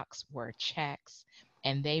the box were checks,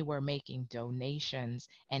 and they were making donations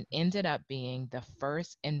and ended up being the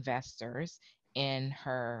first investors in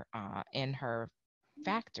her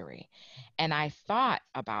factory. And I thought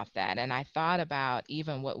about that. And I thought about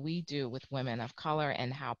even what we do with women of color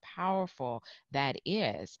and how powerful that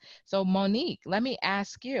is. So, Monique, let me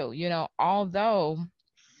ask you, you know, although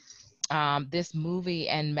this movie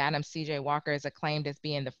and Madam C.J. Walker is acclaimed as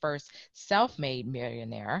being the first self-made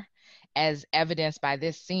millionaire, as evidenced by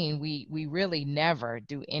this scene, we really never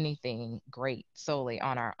do anything great solely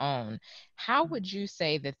on our own. How would you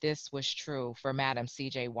say that this was true for Madam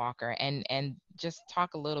C.J. Walker? And just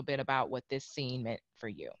talk a little bit about what this scene meant for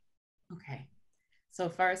you. Okay. So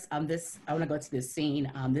first, I want to go to this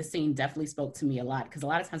scene. This scene definitely spoke to me a lot because a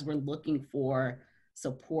lot of times we're looking for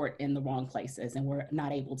support in the wrong places and we're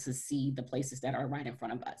not able to see the places that are right in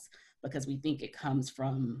front of us because we think it comes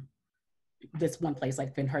from this one place.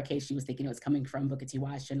 Like in her case, she was thinking it was coming from Booker T.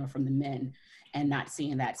 Washington or from the men and not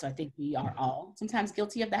seeing that. So I think we are all sometimes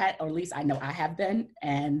guilty of that, or at least I know I have been.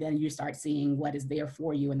 And then you start seeing what is there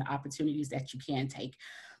for you and the opportunities that you can take.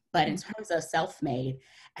 But in terms of self-made,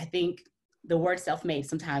 I think the word self-made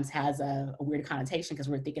sometimes has a weird connotation because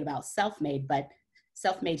we're thinking about self-made, but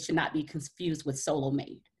self-made should not be confused with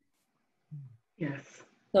solo-made. Yes.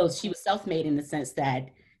 So she was self-made in the sense that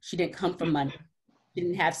she didn't come from money. She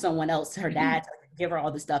didn't have someone else, her dad, to give her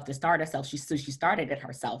all the stuff to start herself. She started it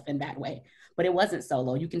herself in that way. But it wasn't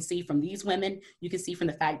solo. You can see from these women, you can see from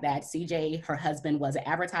the fact that CJ, her husband, was an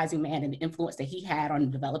advertising man and the influence that he had on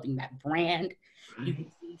developing that brand. You can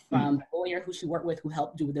see from the lawyer who she worked with who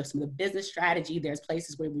helped do some of the business strategy. There's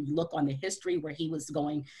places where we look on the history where he was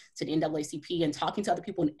going to the NAACP and talking to other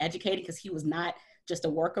people and educating because he was not just a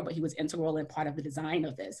worker, but he was integral and part of the design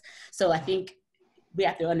of this. So I think we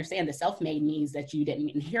have to understand the self-made means that you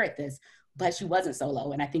didn't inherit this, but she wasn't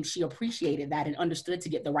solo. And I think she appreciated that and understood to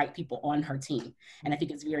get the right people on her team. And I think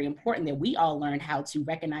it's very important that we all learn how to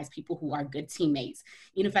recognize people who are good teammates.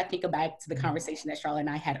 Even if I think back to the conversation that Charlotte and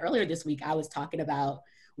I had earlier this week, I was talking about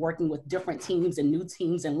working with different teams and new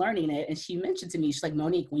teams and learning it. And she mentioned to me, she's like,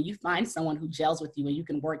 Monique, when you find someone who gels with you and you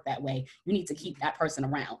can work that way, you need to keep that person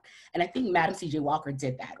around. And I think Madam C.J. Walker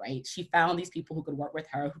did that, right? She found these people who could work with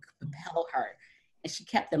her, who could propel her, and she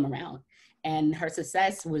kept them around. And her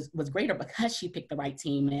success was greater because she picked the right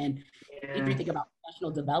team. And if you think about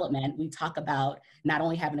professional development, we talk about not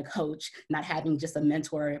only having a coach, not having just a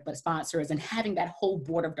mentor, but sponsors and having that whole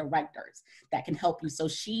board of directors that can help you. So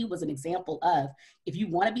she was an example of, if you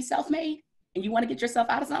want to be self-made and you want to get yourself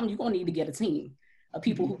out of something, you're going to need to get a team of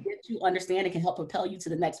people who get you, understand, and can help propel you to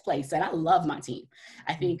the next place. And I love my team.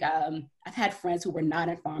 I think I've had friends who were not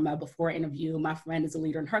in pharma before interview. My friend is a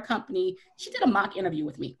leader in her company. She did a mock interview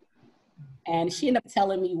with me. And she ended up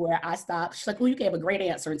telling me where I stopped. She's like, well, you gave a great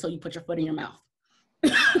answer until you put your foot in your mouth.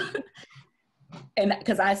 And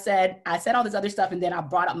because I said all this other stuff, and then I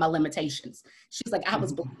brought up my limitations. She's like, I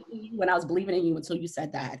was believing you when I was believing in you until you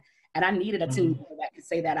said that. And I needed a team member that could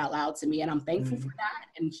say that out loud to me. And I'm thankful for that.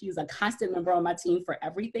 And she's a constant member on my team for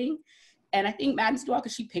everything. And I think Madam Walker,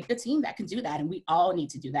 she picked a team that can do that. And we all need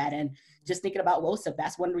to do that. And just thinking about WOCIP,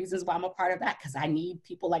 that's one of the reasons why I'm a part of that, because I need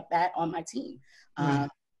people like that on my team.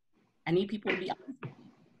 I need people to be honest.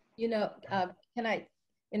 You know, can I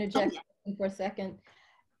interject for a second?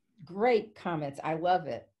 Great comments. I love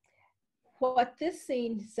it. What this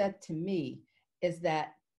scene said to me is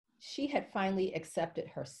that she had finally accepted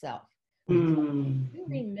herself. You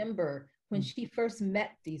remember when she first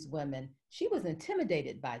met these women, she was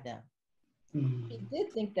intimidated by them. She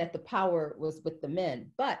did think that the power was with the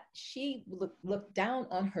men, but she looked down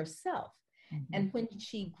on herself. And when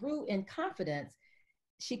she grew in confidence,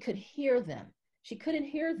 she could hear them. She couldn't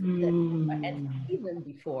hear them and see them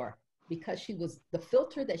before, because she was, the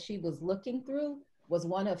filter that she was looking through was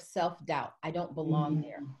one of self-doubt. I don't belong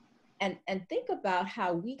here. And think about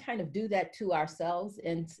how we kind of do that to ourselves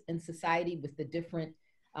in society with the different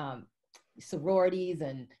sororities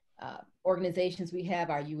and organizations we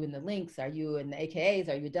have. Are you in the Links? Are you in the AKAs?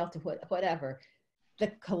 Are you Delta? Whatever.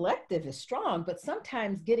 the collective is strong, but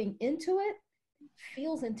sometimes getting into it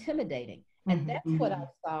feels intimidating. And that's what I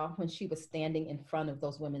saw when she was standing in front of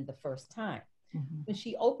those women the first time. When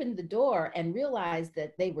she opened the door and realized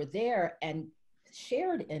that they were there and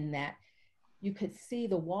shared in that, you could see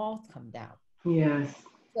the walls come down. Yes.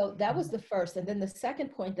 So that was the first. And then the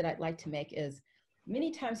second point that I'd like to make is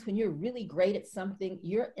many times when you're really great at something,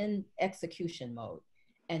 you're in execution mode.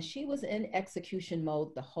 And she was in execution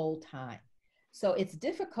mode the whole time. So it's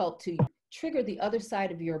difficult to trigger the other side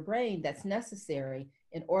of your brain that's necessary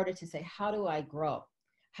in order to say, how do I grow?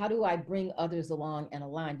 How do I bring others along and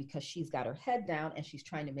align? Because she's got her head down and she's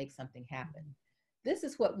trying to make something happen. This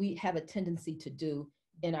is what we have a tendency to do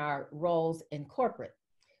in our roles in corporate.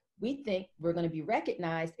 We think we're going to be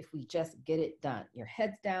recognized if we just get it done. Your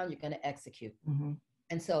head's down, you're going to execute.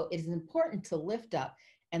 And so it is important to lift up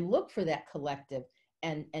and look for that collective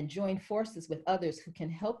and join forces with others who can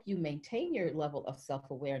help you maintain your level of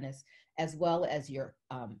self-awareness as well as your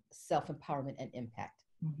self-empowerment and impact.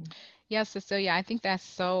 Yes, Cecilia, I think that's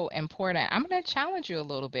so important. I'm going to challenge you a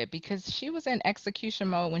little bit because she was in execution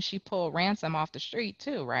mode when she pulled Ransom off the street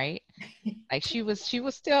too, right? Like she was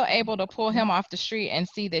still able to pull him off the street and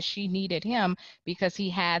see that she needed him because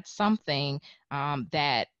he had something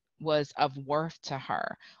that was of worth to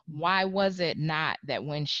her. Why was it not that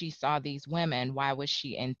when she saw these women, why was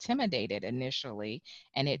she intimidated initially?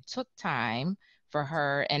 And it took time for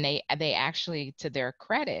her, and they actually, to their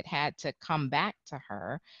credit, had to come back to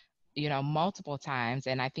her, you know, multiple times.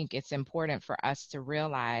 And I think it's important for us to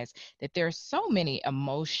realize that there's so many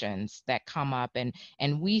emotions that come up,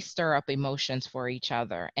 and we stir up emotions for each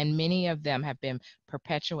other, and many of them have been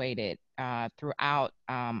perpetuated throughout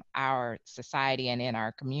our society and in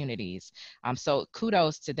our communities. So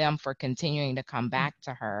kudos to them for continuing to come back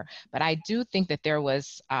to her. But I do think that there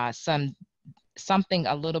was something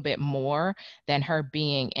a little bit more than her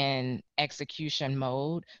being in execution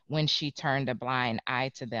mode when she turned a blind eye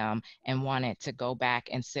to them and wanted to go back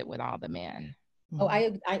and sit with all the men. Oh,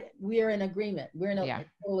 we're in agreement. We're in a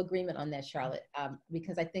full agreement on that, Charlotte,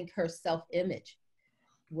 because I think her self-image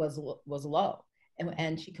was low,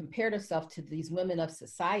 and she compared herself to these women of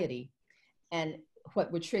society, and what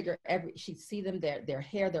would trigger she'd see them, their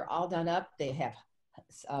hair, they're all done up, they have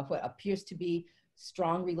what appears to be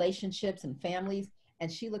strong relationships and families,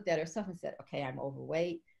 and she looked at herself and said, okay, I'm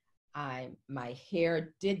overweight, my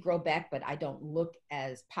hair did grow back, but I don't look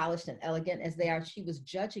as polished and elegant as they are. She was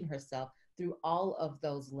judging herself through all of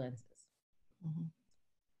those lenses.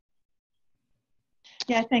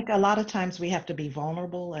 Yeah, I think a lot of times we have to be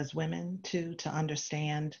vulnerable as women too, to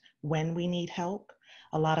understand when we need help.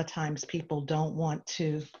 A lot of times people don't want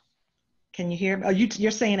to. Can you hear me? Oh,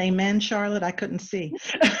 you're saying amen, Charlotte? I couldn't see.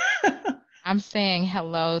 I'm saying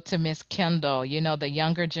hello to Miss Kendall. You know, the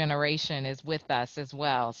younger generation is with us as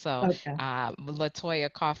well. So Okay.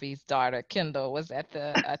 Latoya Coffey's daughter, Kendall, was at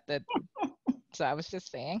the so I was just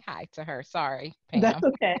saying hi to her. Sorry, Pam. That's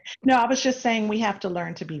okay. No, I was just saying we have to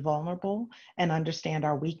learn to be vulnerable and understand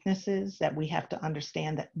our weaknesses, that we have to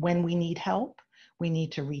understand that when we need help, we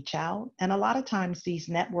need to reach out. And a lot of times these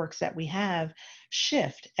networks that we have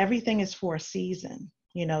shift. Everything is for a season.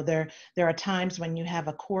 You know, there are times when you have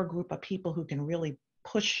a core group of people who can really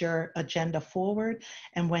push your agenda forward.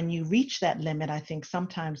 And when you reach that limit, I think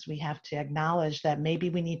sometimes we have to acknowledge that maybe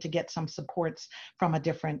we need to get some supports from a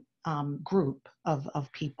different group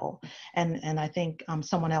of people. And I think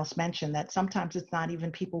someone else mentioned that sometimes it's not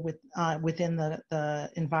even people within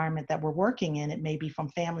the environment that we're working in. It may be from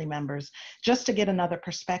family members, just to get another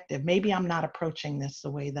perspective. Maybe I'm not approaching this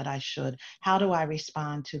the way that I should. How do I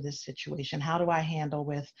respond to this situation? How do I handle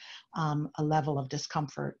with a level of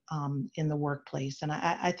discomfort in the workplace? And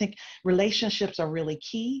I think relationships are really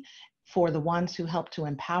key for the ones who help to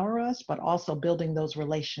empower us, but also building those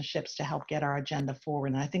relationships to help get our agenda forward.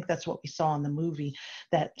 And I think that's what we saw in the movie,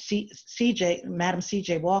 that Madam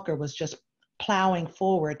C.J. Walker was just plowing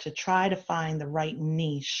forward to try to find the right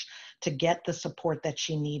niche to get the support that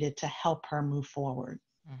she needed to help her move forward.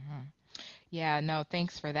 Mm-hmm. Yeah, no,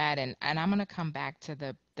 thanks for that. And I'm going to come back to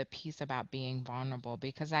the piece about being vulnerable,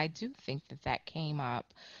 because I do think that came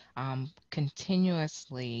up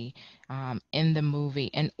continuously in the movie.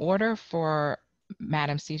 In order for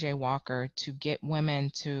Madam C.J. Walker to get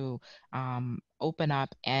women to open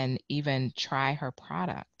up and even try her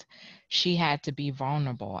product, she had to be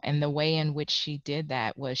vulnerable. And the way in which she did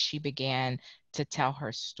that was she began to tell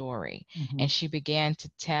her story. And she began to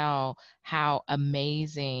tell how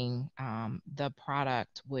amazing the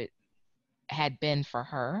product had been for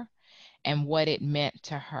her and what it meant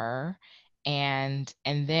to her, And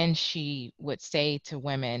then she would say to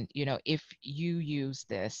women, you know, if you use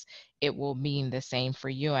this, it will mean the same for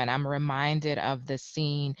you. And I'm reminded of the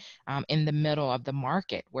scene in the middle of the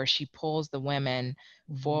market where she pulls the women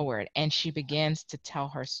forward and she begins to tell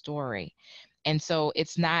her story. And so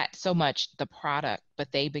it's not so much the product,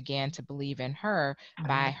 but they began to believe in her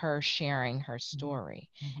by her sharing her story.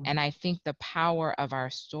 And I think the power of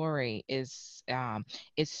our story is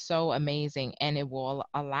so amazing, and it will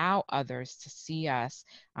allow others to see us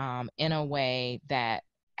in a way that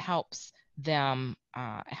helps them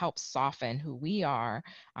helps soften who we are,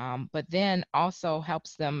 but then also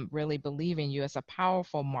helps them really believe in you as a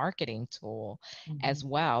powerful marketing tool as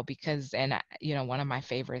well. Because, and you know, one of my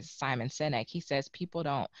favorites, Simon Sinek, he says people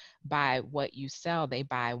don't buy what you sell, they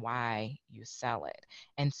buy why you sell it.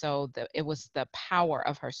 And so it was the power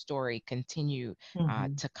of her story continue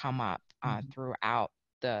to come up throughout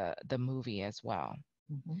the movie as well.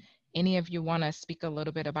 Any of you want to speak a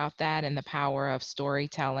little bit about that and the power of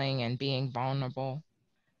storytelling and being vulnerable?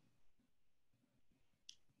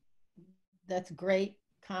 That's great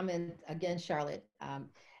comment again, Charlotte.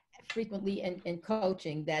 Frequently in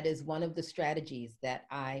coaching, that is one of the strategies that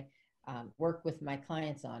I work with my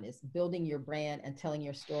clients on, is building your brand and telling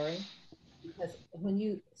your story. Because when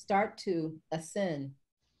you start to ascend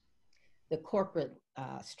the corporate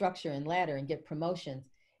structure and ladder and get promotions,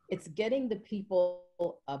 it's getting the people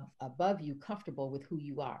above you comfortable with who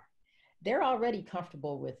you are. They're already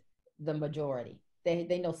comfortable with the majority.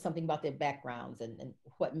 They know something about their backgrounds and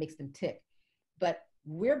what makes them tick. But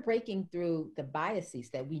we're breaking through the biases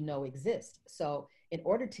that we know exist. So in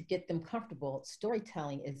order to get them comfortable,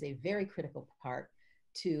 storytelling is a very critical part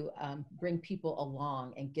to bring people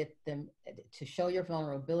along and get them to show your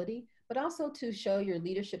vulnerability, but also to show your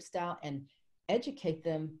leadership style and educate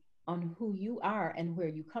them on who you are and where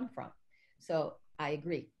you come from. So I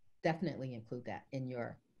agree. Definitely include that in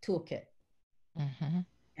your toolkit.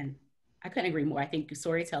 And I couldn't agree more. I think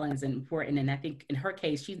storytelling is important. And I think in her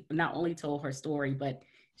case, she not only told her story, but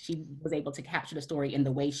she was able to capture the story in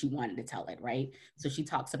the way she wanted to tell it, right? So she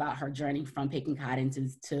talks about her journey from picking cotton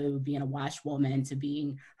to being a washwoman to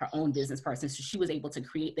being her own business person. So she was able to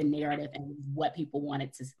create the narrative and what she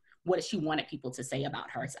wanted people to say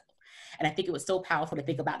about herself. And I think it was so powerful to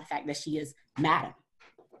think about the fact that she is Madam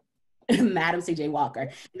C.J. Walker.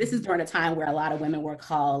 This is during a time where a lot of women were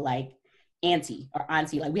called like auntie or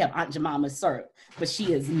auntie, like we have Aunt Jemima Syrup, but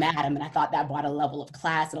she is Madam. And I thought that brought a level of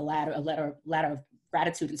class and a ladder of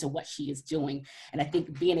gratitude into what she is doing. And I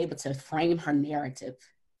think being able to frame her narrative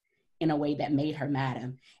in a way that made her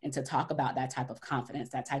Madam and to talk about that type of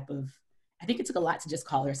confidence, I think it took a lot to just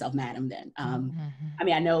call herself Madam then. I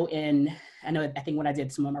mean, I think when I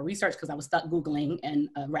did some of my research, because I was stuck Googling in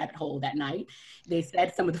a rabbit hole that night, they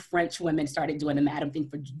said some of the French women started doing the Madam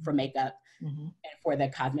thing for makeup and for the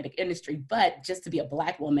cosmetic industry. But just to be a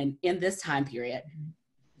Black woman in this time period,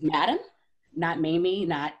 Madam, not Mamie,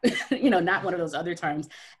 not, not one of those other terms.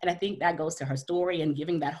 And I think that goes to her story and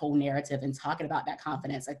giving that whole narrative and talking about that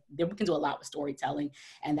confidence. We can do a lot with storytelling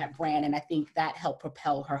and that brand. And I think that helped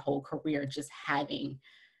propel her whole career, just having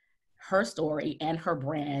her story and her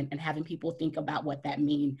brand and having people think about what that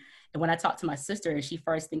means. And when I talk to my sister and she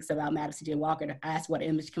first thinks about Madam C.J. Walker, to ask what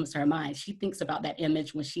image comes to her mind, she thinks about that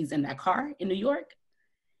image when she's in that car in New York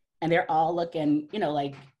and they're all looking,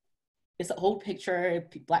 like, it's an old picture.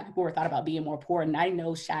 Black people were thought about being more poor. And I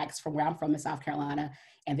know shacks from where I'm from in South Carolina,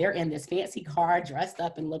 and they're in this fancy car, dressed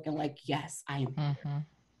up and looking like, yes, I am.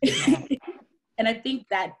 And I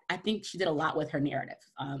think she did a lot with her narrative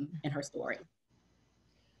and her story.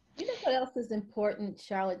 You know what else is important,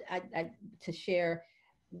 Charlotte, to share?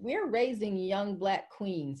 We're raising young Black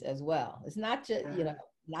queens as well. It's not just,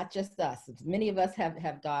 not just us. Many of us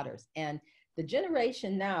have daughters. And the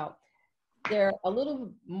generation now, they're a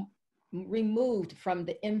little removed from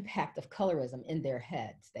the impact of colorism in their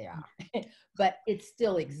heads. They are, but it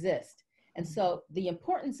still exists. And so the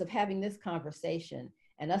importance of having this conversation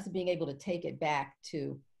and us being able to take it back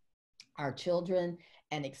to our children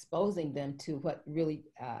and exposing them to what really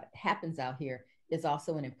happens out here is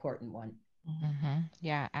also an important one.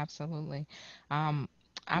 Yeah, absolutely. I'm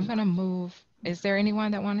going to move. Is there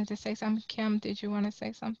anyone that wanted to say something? Kim, did you want to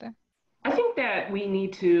say something? I think that we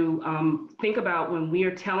need to think about when we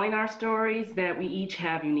are telling our stories that we each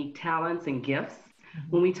have unique talents and gifts.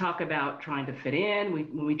 When we talk about trying to fit in,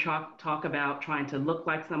 when we talk about trying to look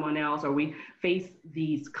like someone else, or we face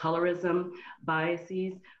these colorism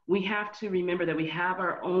biases, we have to remember that we have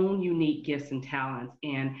our own unique gifts and talents.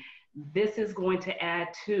 And this is going to add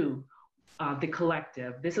to the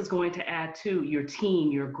collective. This is going to add to your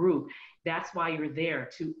team, your group. That's why you're there,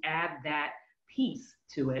 to add that piece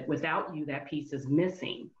to it. Without you, that piece is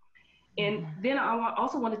missing. And then I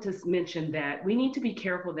also wanted to mention that we need to be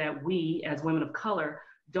careful that we, as women of color,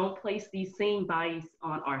 don't place these same bias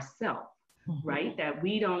on ourselves, right? That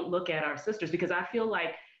we don't look at our sisters, because I feel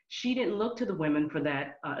like she didn't look to the women for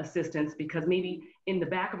that assistance, because maybe in the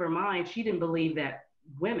back of her mind, she didn't believe that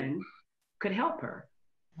women could help her.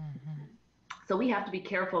 So we have to be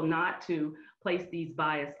careful not to place these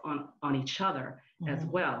bias on each other as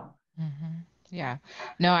well. Yeah,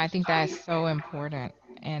 no, I think that's so important.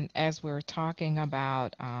 And as we're talking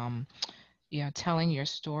about, telling your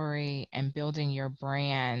story and building your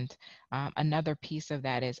brand, another piece of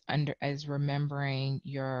that is remembering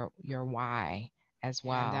your why as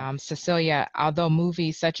well. And Cecilia, although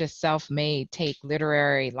movies such as Self-Made take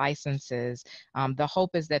literary licenses, the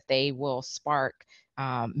hope is that they will spark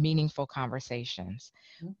meaningful conversations.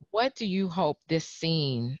 What do you hope this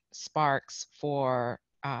scene sparks for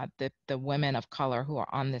the women of color who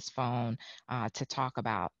are on this phone to talk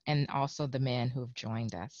about, and also the men who have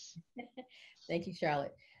joined us? Thank you,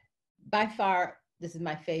 Charlotte. By far, this is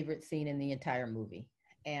my favorite scene in the entire movie.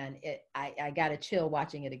 And I got a chill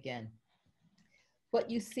watching it again. What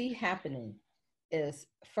you see happening is,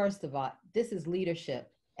 first of all, this is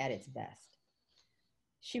leadership at its best.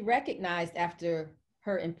 She recognized after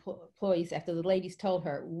her employees, after the ladies told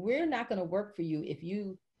her, we're not going to work for you if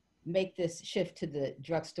you make this shift to the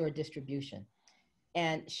drugstore distribution.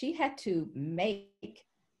 And she had to make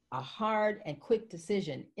a hard and quick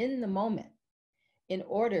decision in the moment in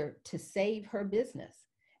order to save her business.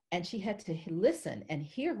 And she had to listen and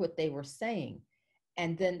hear what they were saying.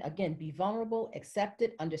 And then again, be vulnerable, accept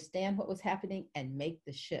it, understand what was happening, and make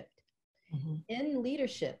the shift. In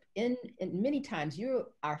leadership, in many times you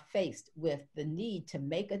are faced with the need to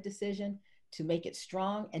make a decision, to make it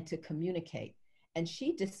strong, and to communicate. And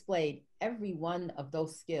she displayed every one of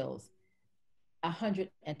those skills 110%.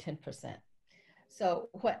 So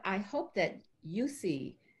what I hope that you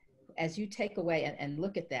see as you take away and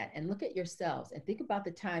look at that and look at yourselves and think about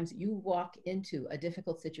the times you walk into a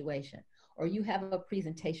difficult situation, or you have a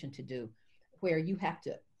presentation to do where you have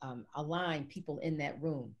to align people in that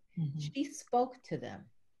room. She spoke to them.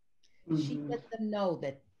 She let them know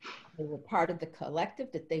that they were part of the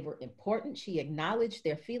collective, that they were important. She acknowledged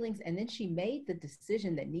their feelings, and then she made the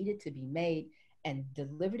decision that needed to be made and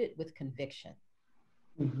delivered it with conviction.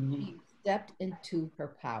 She stepped into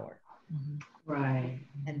her power. Right.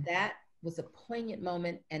 And that was a poignant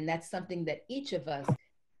moment. And that's something that each of us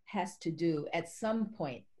has to do at some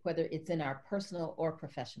point, whether it's in our personal or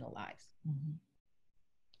professional lives.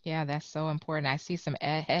 Yeah, that's so important. I see some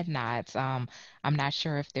head nods. I'm not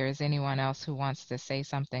sure if there's anyone else who wants to say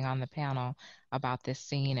something on the panel about this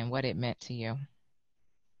scene and what it meant to you.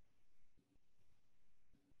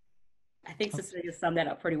 I think Cecilia summed that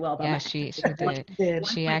up pretty well. Yeah, she did.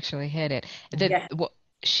 She actually hit it.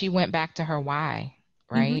 She went back to her why,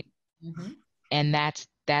 right? And that's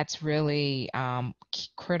really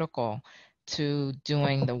critical to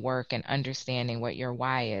doing the work and understanding what your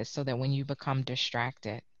why is, so that when you become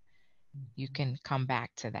distracted, you can come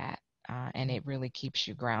back to that, and it really keeps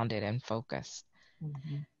you grounded and focused.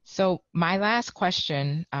 So my last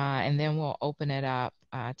question, and then we'll open it up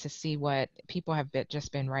to see what people have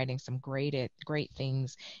just been writing some great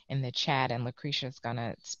things in the chat, and Lucretia's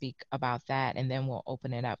gonna speak about that, and then we'll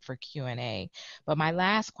open it up for Q&A. But my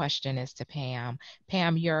last question is to Pam.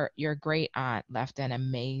 Pam, your great aunt left an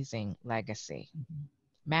amazing legacy.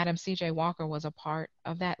 Madam C.J. Walker was a part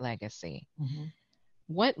of that legacy.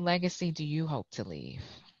 What legacy do you hope to leave?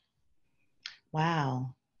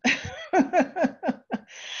 Wow.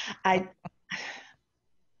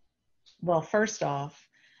 Well, first off,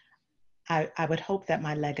 I would hope that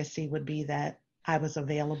my legacy would be that I was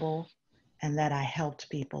available and that I helped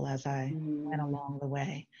people as I went along the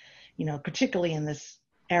way. You know, particularly in this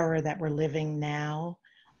era that we're living now,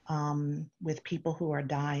 with people who are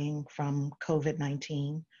dying from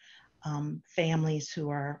COVID-19, families who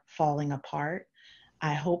are falling apart.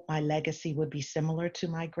 I hope my legacy would be similar to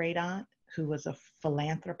my great aunt, who was a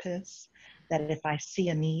philanthropist, that if I see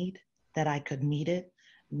a need, that I could meet it,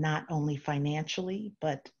 not only financially,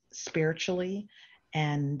 but spiritually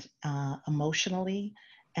and emotionally,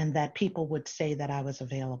 and that people would say that I was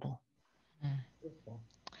available.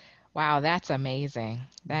 Wow, that's amazing.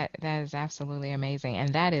 That is absolutely amazing,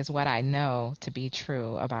 and that is what I know to be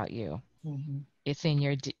true about you. It's in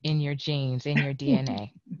your genes, in your DNA.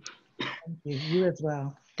 Thank you. You as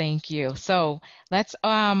well. Thank you. So let's,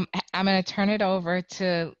 I'm going to turn it over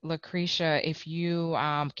to Lucretia. If you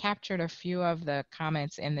captured a few of the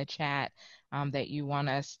comments in the chat that you want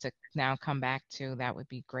us to now come back to, that would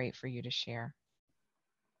be great for you to share.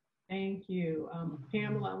 Thank you.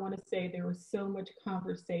 Pamela, I want to say there was so much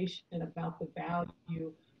conversation about the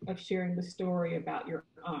value of sharing the story about your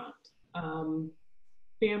aunt.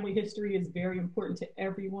 Family history is very important to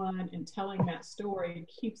everyone, and telling that story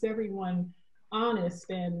keeps everyone honest,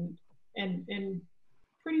 and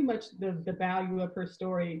pretty much the value of her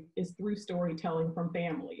story is through storytelling from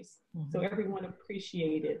families. So everyone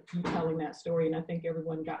appreciated you telling that story, and I think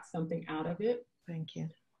everyone got something out of it. Thank you.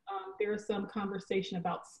 There is some conversation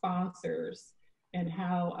about sponsors and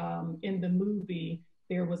how in the movie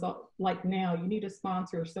there was like, now you need a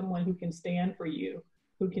sponsor, someone who can stand for you,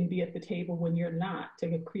 who can be at the table when you're not,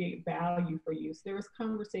 to create value for you. So there was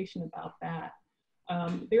conversation about that.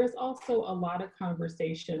 There's also a lot of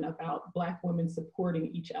conversation about Black women supporting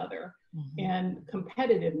each other and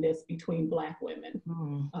competitiveness between Black women.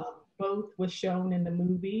 Both was shown in the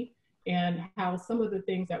movie, and how some of the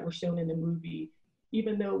things that were shown in the movie,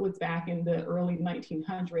 even though it was back in the early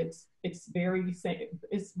 1900s,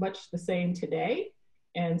 it's much the same today.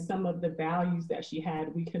 And some of the values that she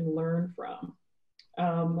had, we can learn from.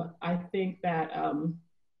 I think that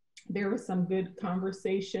there was some good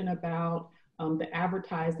conversation about the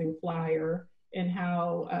advertising flyer, and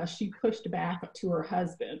how she pushed back to her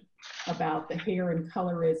husband about the hair and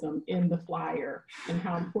colorism in the flyer and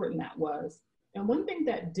how important that was. And one thing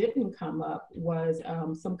that didn't come up was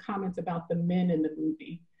some comments about the men in the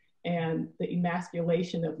movie and the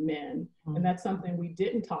emasculation of men. And that's something we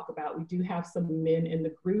didn't talk about. We do have some men in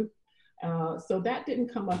the group. So that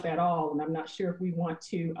didn't come up at all. And I'm not sure if we want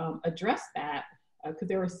to address that, because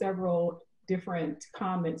there were several different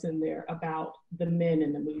comments in there about the men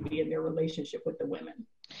in the movie and their relationship with the women.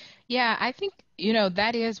 Yeah, I think,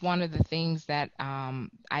 that is one of the things that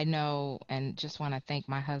I know, and just want to thank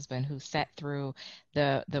my husband who sat through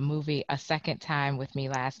the movie a second time with me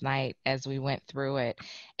last night as we went through it.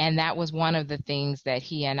 And that was one of the things that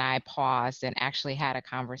he and I paused and actually had a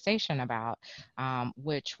conversation about,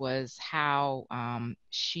 which was how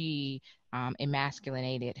she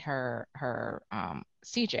emasculated her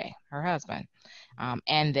CJ, her husband,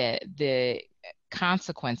 and the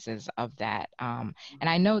consequences of that. And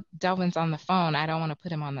I know Delvin's on the phone. I don't want to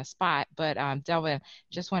put him on the spot, but Delvin,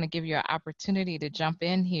 just want to give you an opportunity to jump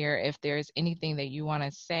in here if there's anything that you want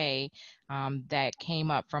to say that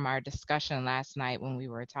came up from our discussion last night when we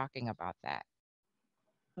were talking about that.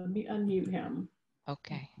 Let me unmute him.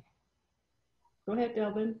 Okay. Go ahead,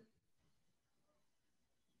 Delvin.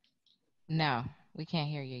 No, we can't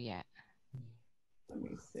hear you yet. Let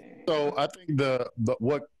me see. So I think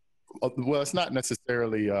well, it's not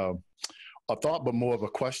necessarily a thought, but more of a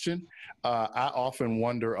question. I often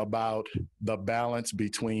wonder about the balance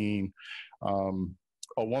between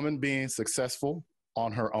a woman being successful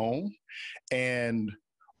on her own and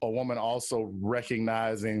a woman also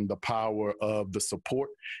recognizing the power of the support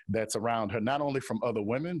that's around her, not only from other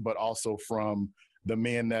women, but also from the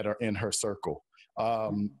men that are in her circle.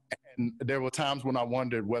 And there were times when I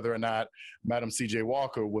wondered whether or not Madam C.J.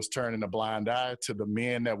 Walker was turning a blind eye to the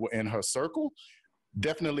men that were in her circle.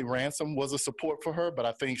 Definitely Ransom was a support for her, but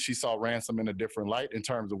I think she saw Ransom in a different light in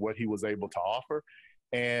terms of what he was able to offer.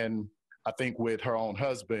 And I think with her own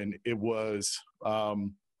husband, it was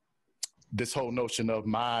this whole notion of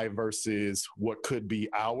my versus what could be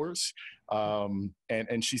ours.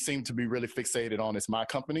 And she seemed to be really fixated on it's my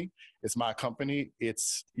company. It's my company.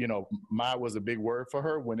 It's, my was a big word for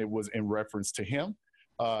her when it was in reference to him,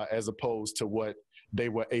 as opposed to what they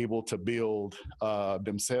were able to build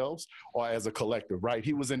themselves or as a collective, right?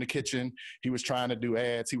 He was in the kitchen. He was trying to do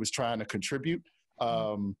ads. He was trying to contribute.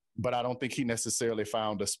 But I don't think he necessarily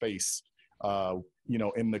found a space,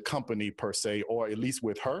 in the company per se, or at least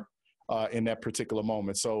with her. In that particular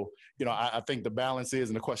moment. So, I think the balance is,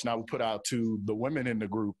 and the question I would put out to the women in the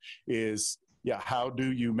group is, how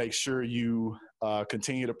do you make sure you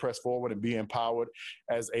continue to press forward and be empowered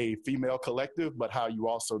as a female collective, but how you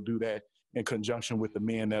also do that in conjunction with the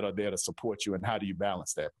men that are there to support you, and how do you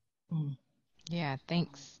balance that? Yeah,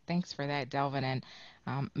 thanks for that, Delvin.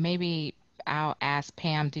 And maybe I'll ask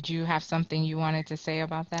Pam, did you have something you wanted to say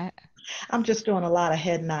about that? I'm just doing a lot of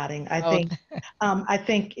head nodding. I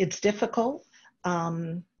think it's difficult.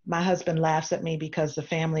 My husband laughs at me because the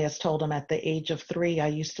family has told him at the age of 3, I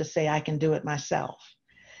used to say I can do it myself.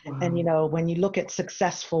 Wow. And when you look at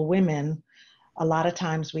successful women, a lot of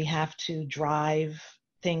times we have to drive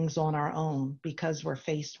things on our own because we're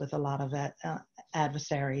faced with a lot of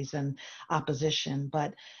adversaries and opposition.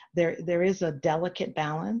 But there is a delicate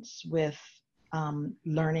balance with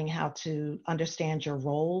learning how to understand your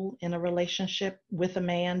role in a relationship with a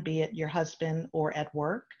man, be it your husband or at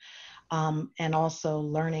work. and also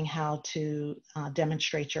learning how to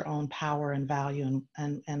demonstrate your own power and value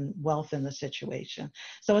and wealth in the situation.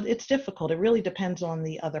 So it's difficult. It really depends on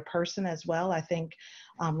the other person as well. I think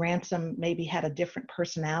Ransom maybe had a different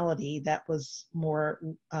personality that was more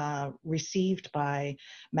received by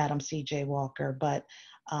Madam C.J. Walker, but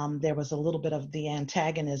there was a little bit of the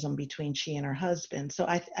antagonism between she and her husband. So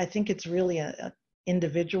I think it's really a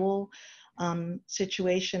individual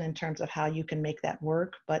situation in terms of how you can make that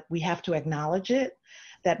work, but we have to acknowledge it,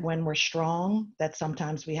 that when we're strong, that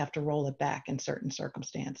sometimes we have to roll it back in certain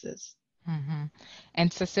circumstances. Mm-hmm.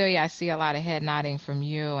 And Cecilia, I see a lot of head nodding from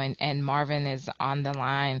you, and Marvin is on the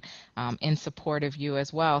line in support of you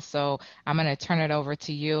as well. So I'm going to turn it over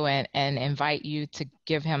to you and invite you to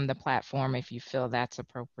give him the platform if you feel that's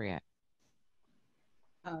appropriate.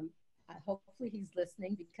 Hopefully he's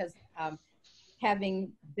listening, because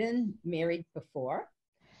having been married before,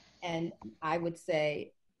 and I would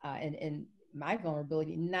say in my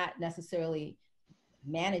vulnerability, not necessarily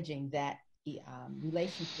managing that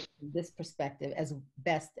relationship from this perspective as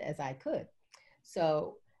best as I could.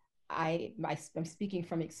 So I'm speaking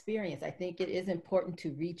from experience. I think it is important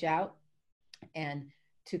to reach out and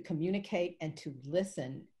to communicate and to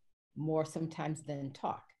listen more sometimes than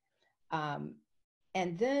talk.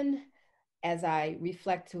 And then as I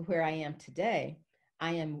reflect to where I am today,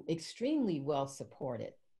 I am extremely well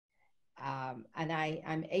supported. And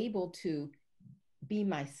I'm able to be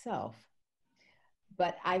myself.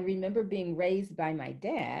 But I remember being raised by my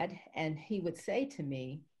dad, and he would say to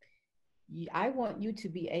me, I want you to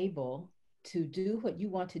be able to do what you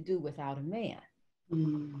want to do without a man.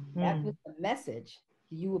 That was the message.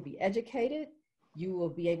 You will be educated, you will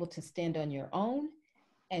be able to stand on your own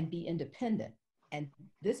and be independent. And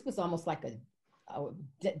this was almost like a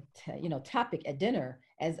topic at dinner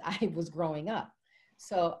as I was growing up.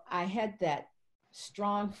 So I had that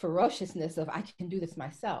strong ferociousness of, I can do this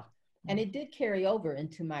myself. And it did carry over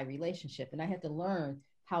into my relationship, and I had to learn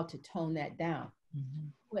how to tone that down.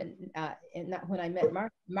 When I met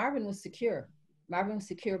Marvin was secure. Marvin was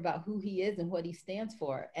secure about who he is and what he stands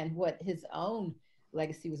for and what his own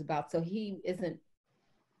legacy was about. So he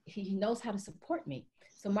knows how to support me.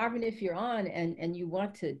 So Marvin, if you're on and you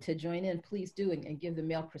want to join in, please do, and give the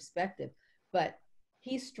male perspective. But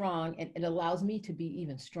he's strong, and it allows me to be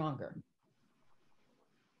even stronger.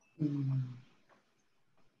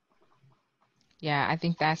 Yeah, I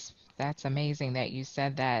think that's amazing that you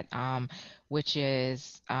said that, which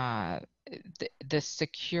is the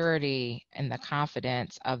security and the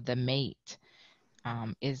confidence of the mate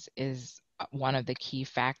is one of the key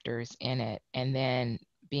factors in it, and then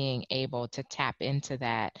being able to tap into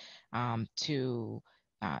that to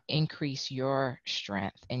increase your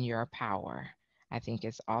strength and your power, I think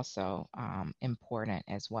is also important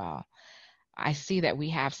as well. I see that we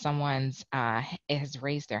have someone's has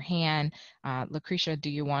raised their hand. Lucretia, do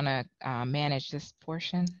you want to manage this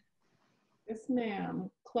portion? Yes, ma'am.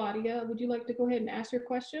 Claudia, would you like to go ahead and ask your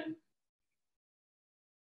question?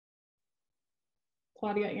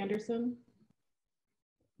 Claudia Anderson.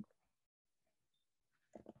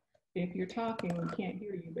 If you're talking, we can't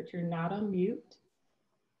hear you, but you're not on mute.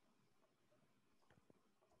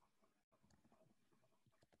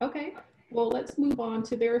 Okay, well, let's move on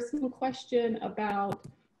to, there is some question about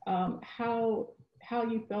how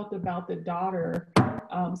you felt about the daughter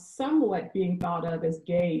somewhat being thought of as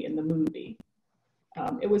gay in the movie.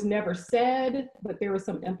 It was never said, but there was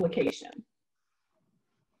some implication.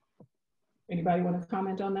 Anybody want to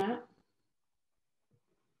comment on that?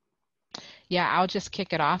 Yeah, I'll just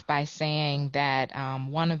kick it off by saying that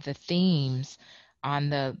one of the themes on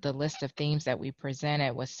the list of themes that we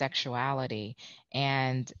presented was sexuality,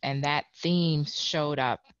 and that theme showed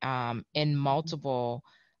up in multiple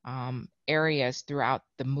areas throughout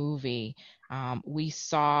the movie. We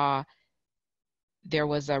saw there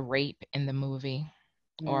was a rape in the movie,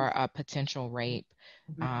 or a potential rape.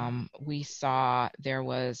 We saw there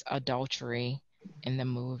was adultery in the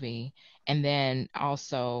movie, and then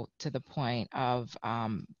also to the point of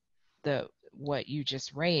what you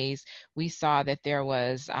just raised, we saw that there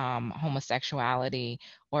was homosexuality,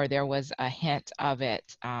 or there was a hint of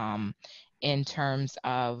it in terms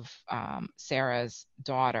of Sarah's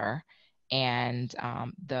daughter and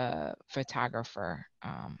the photographer.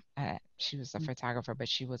 She was a photographer, but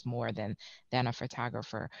she was more than a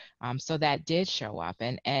photographer. So that did show up,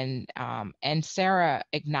 and Sarah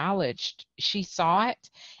acknowledged she saw it,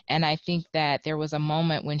 and I think that there was a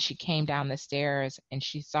moment when she came down the stairs and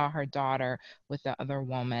she saw her daughter with the other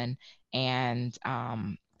woman, and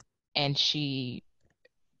she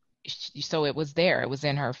so it was there, it was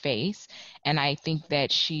in her face. And I think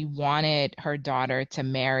that she wanted her daughter to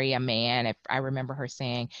marry a man. If I remember her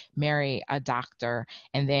saying, marry a doctor.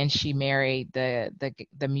 And then she married the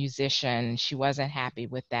musician. She wasn't happy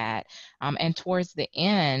with that. And towards the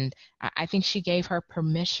end, I think she gave her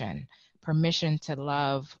permission to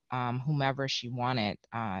love whomever she wanted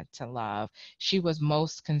to love. She was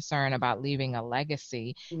most concerned about leaving a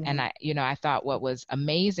legacy. And I thought what was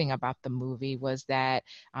amazing about the movie was that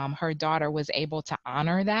her daughter was able to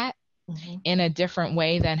honor that in a different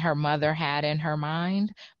way than her mother had in her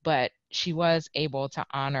mind, but she was able to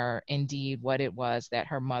honor indeed what it was that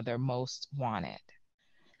her mother most wanted.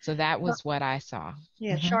 So that was what I saw.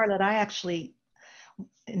 Yeah, Charlotte, I actually,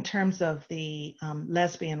 in terms of the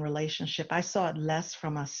lesbian relationship, I saw it less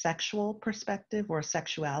from a sexual perspective or a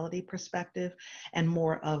sexuality perspective, and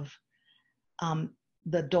more of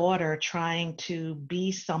the daughter trying to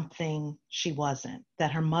be something she wasn't,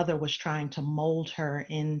 that her mother was trying to mold her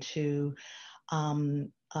into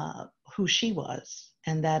who she was.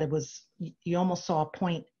 And that it was, you almost saw a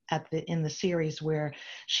point in the series where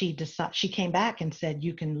she came back and said,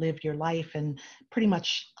 you can live your life, and pretty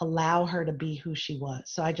much allow her to be who she was.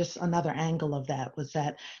 So another angle of that was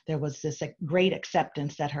that there was this great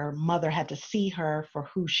acceptance that her mother had to see her for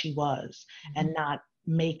who she was and not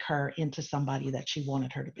make her into somebody that she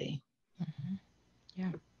wanted her to be. Yeah.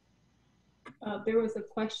 There was a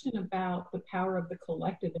question about the power of the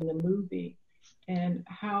collective in the movie, and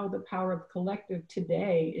how the power of the collective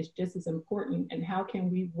today is just as important, and how can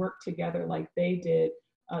we work together like they did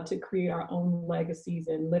to create our own legacies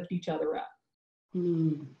and lift each other up.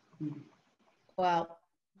 Well,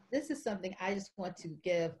 this is something I just want to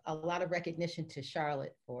give a lot of recognition to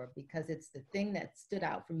Charlotte for, because it's the thing that stood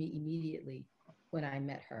out for me immediately when I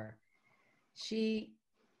met her. She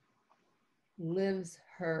lives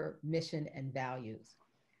her mission and values.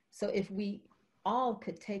 So if we all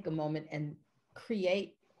could take a moment and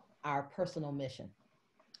create our personal mission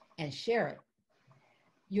and share it,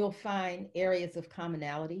 you'll find areas of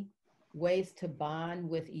commonality, ways to bond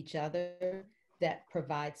with each other that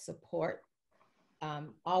provide support.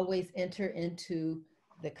 Always enter into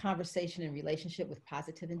the conversation and relationship with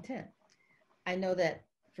positive intent. I know that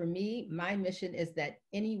for me, my mission is that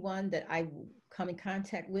anyone that I come in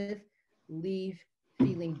contact with leave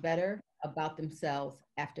feeling better about themselves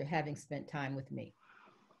after having spent time with me.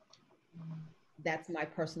 That's my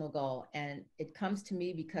personal goal. And it comes to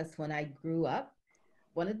me because when I grew up,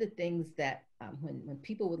 one of the things that when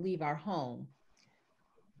people would leave our home,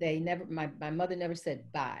 my mother never said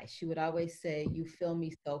bye. She would always say, you fill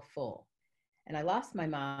me so full. And I lost my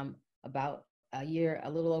mom about a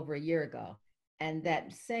little over a year ago. And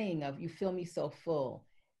that saying of you fill me so full,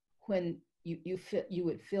 when you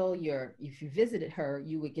would feel if you visited her,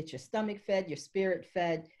 you would get your stomach fed, your spirit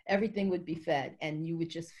fed, everything would be fed, and you would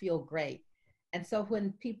just feel great. And so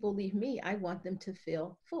when people leave me, I want them to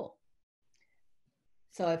feel full.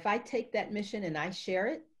 So if I take that mission and I share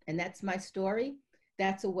it, and that's my story,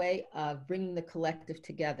 that's a way of bringing the collective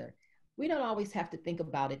together. We don't always have to think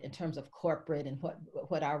about it in terms of corporate and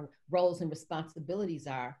what our roles and responsibilities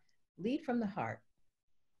are. Lead from the heart.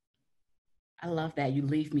 I love that. You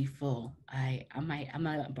leave me full. I might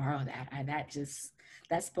borrow that.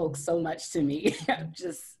 That spoke so much to me.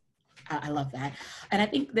 I love that. And I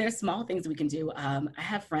think there's small things we can do. I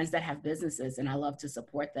have friends that have businesses, and I love to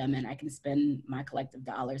support them, and I can spend my collective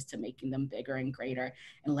dollars to making them bigger and greater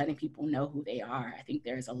and letting people know who they are. I think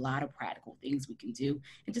there's a lot of practical things we can do,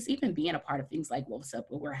 and just even being a part of things like WOCIP,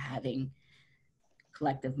 where we're having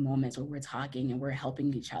collective moments where we're talking and we're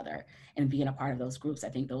helping each other and being a part of those groups. I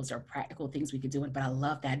think those are practical things we could do. But I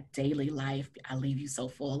love that daily life. I leave you so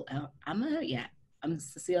full. I'm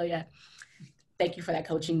Cecilia. Thank you for that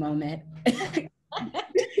coaching moment.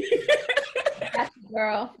 That's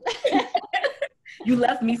girl. You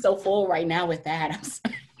left me so full right now with that. I'm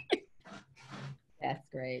sorry. That's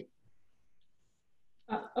great.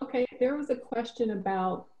 Okay, there was a question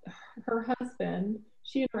about her husband.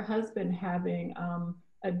 She and her husband having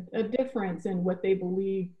a difference in what they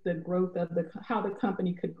believe the growth of how the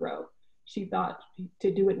company could grow. She thought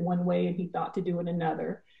to do it one way and he thought to do it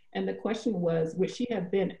another. And the question was, would she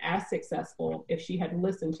have been as successful if she had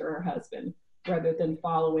listened to her husband rather than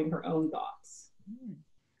following her own thoughts?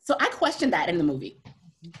 So I questioned that in the movie.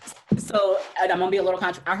 So and I'm gonna be a little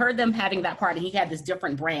I heard them having that part, and he had this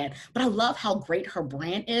different brand, but I love how great her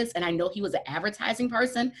brand is. And I know he was an advertising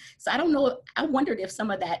person. So I don't know, I wondered if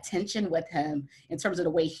some of that tension with him in terms of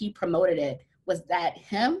the way he promoted it, was that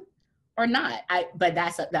him or not? But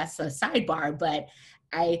that's a sidebar. But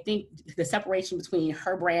I think the separation between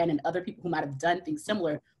her brand and other people who might have done things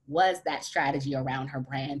similar was that strategy around her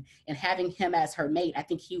brand. And having him as her mate, I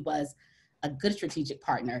think he was a good strategic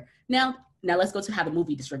partner. Now let's go to how the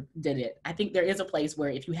movie did it. I think there is a place where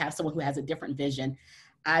if you have someone who has a different vision,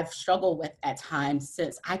 I've struggled with at times,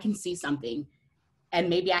 since I can see something and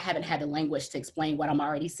maybe I haven't had the language to explain what I'm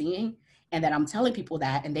already seeing, and that I'm telling people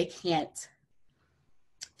that, and they can't,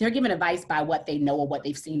 they're giving advice by what they know or what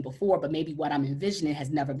they've seen before, but maybe what I'm envisioning has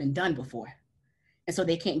never been done before. And so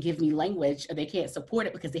they can't give me language, or they can't support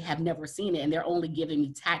it because they have never seen it, and they're only giving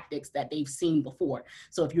me tactics that they've seen before.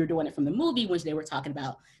 So if you're doing it from the movie, which they were talking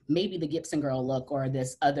about maybe the Gibson girl look or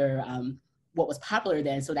this other, what was popular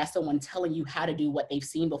then. So that's someone telling you how to do what they've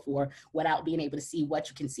seen before without being able to see what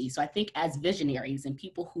you can see. So I think as visionaries and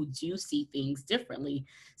people who do see things differently,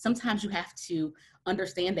 sometimes you have to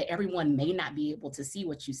understand that everyone may not be able to see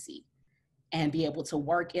what you see, and be able to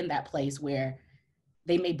work in that place where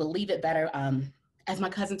they may believe it better. As my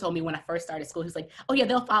cousin told me when I first started school, he was like, oh yeah,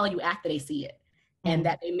 they'll follow you after they see it. And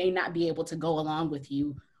that they may not be able to go along with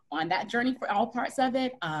you on that journey for all parts of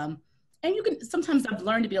it. And you can, sometimes I've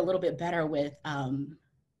learned to be a little bit better with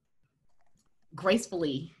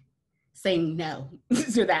gracefully saying no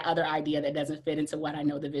to that other idea that doesn't fit into what I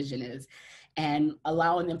know the vision is, and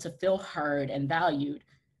allowing them to feel heard and valued,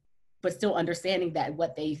 but still understanding that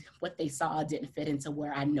what they saw didn't fit into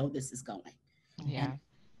where I know this is going. Yeah.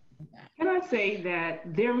 Can I say that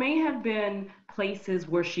there may have been places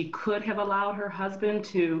where she could have allowed her husband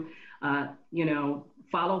to,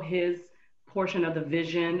 follow his portion of the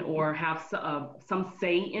vision or have some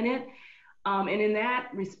say in it. And in that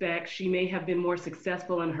respect, she may have been more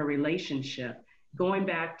successful in her relationship. Going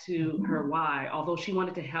back to her why, although she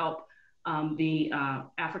wanted to help the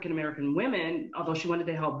African-American women, although she wanted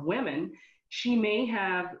to help women, she may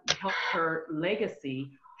have helped her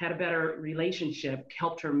legacy, had a better relationship,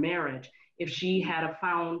 helped her marriage, if she had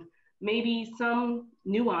found maybe some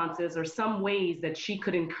nuances or some ways that she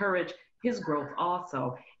could encourage his growth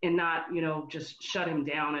also, and not, just shut him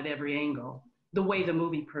down at every angle. The way the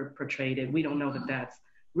movie portrayed it, we don't know that that's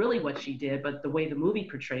really what she did, but the way the movie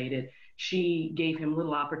portrayed it, she gave him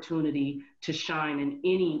little opportunity to shine in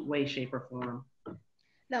any way, shape, or form.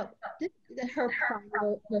 Now, her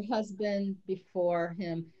husband before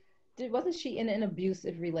him, wasn't she in an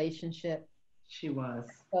abusive relationship? She was.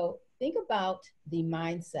 So think about the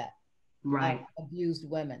mindset right of abused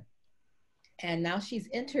women. And now she's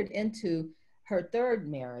entered into her third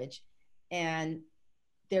marriage, and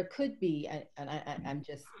there could be, and I'm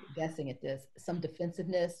just guessing at this, some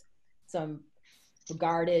defensiveness, some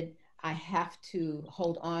regarded, I have to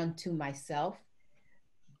hold on to myself,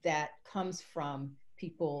 that comes from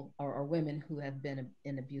people or women who have been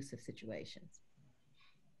in abusive situations.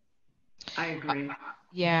 I agree.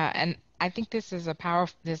 Yeah, and I think this is a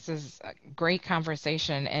great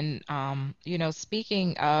conversation. And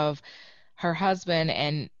speaking of her husband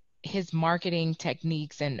and his marketing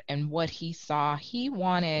techniques and what he saw, he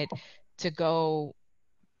wanted to go,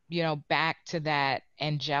 back to that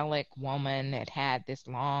angelic woman that had this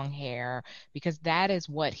long hair, because that is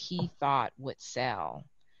what he thought would sell.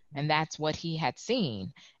 And that's what he had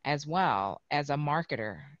seen as well as a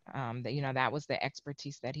marketer. That was the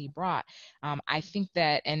expertise that he brought. I think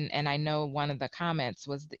that, and I know one of the comments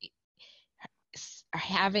was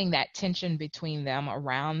having that tension between them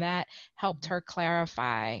around that helped her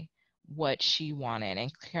clarify what she wanted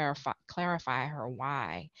and clarify her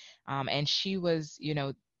why. And she was,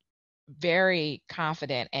 very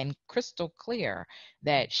confident and crystal clear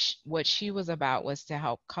that what she was about was to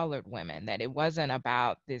help colored women, that it wasn't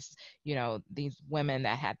about this, these women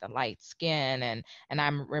that had the light skin. And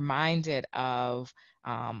I'm reminded of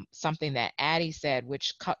something that Addie said,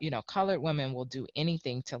 which, colored women will do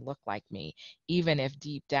anything to look like me, even if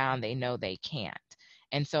deep down they know they can't.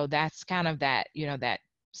 And so that's kind of that, that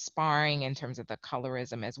sparring in terms of the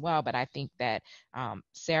colorism as well. But I think that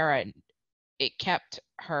Sarah, it kept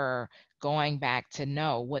her going back to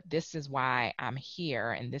know what, this is why I'm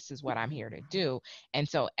here and this is what I'm here to do. And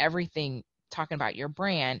so everything, talking about your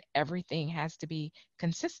brand, everything has to be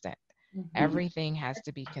consistent. Mm-hmm. Everything has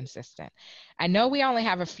to be consistent. I know we only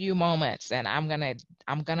have a few moments, and I'm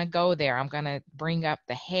gonna go there. I'm gonna bring up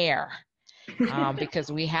the hair.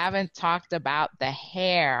 Because we haven't talked about the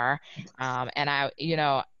hair. And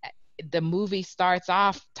the movie starts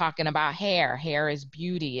off talking about hair. Hair is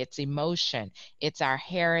beauty, it's emotion, it's our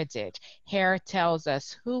heritage. Hair tells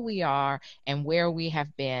us who we are and where we have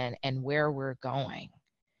been and where we're going.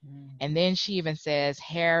 And then she even says,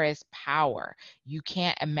 hair is power. You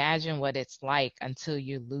can't imagine what it's like until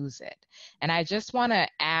you lose it. And I just want to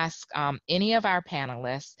ask any of our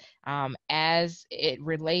panelists, as it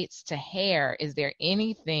relates to hair, is there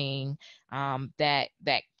anything that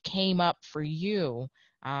came up for you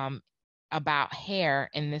about hair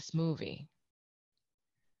in this movie?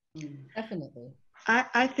 Definitely.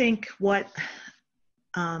 I think what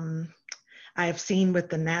I have seen with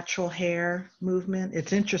the natural hair movement,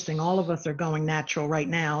 it's interesting. All of us are going natural right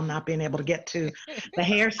now, not being able to get to the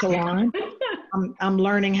hair salon. I'm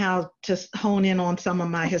learning how to hone in on some of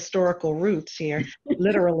my historical roots here,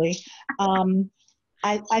 literally.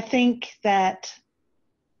 I think that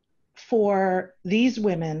for these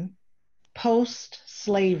women, post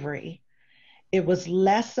slavery, it was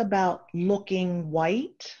less about looking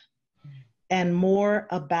white and more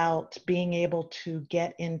about being able to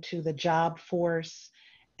get into the job force,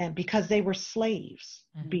 and because they were slaves.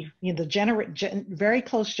 The very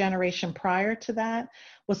close generation prior to that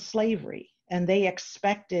was slavery, and they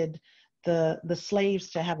expected the slaves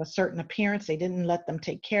to have a certain appearance. They didn't let them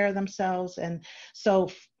take care of themselves. And so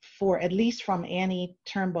for, at least from Annie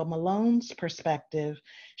Turnbull Malone's perspective,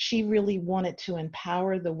 she really wanted to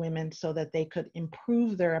empower the women so that they could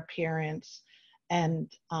improve their appearance and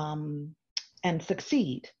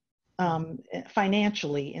succeed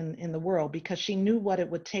financially in the world, because she knew what it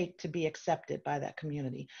would take to be accepted by that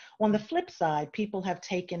community. On the flip side, people have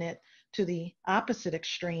taken it to the opposite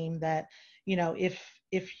extreme, that, you know,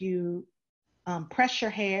 if you press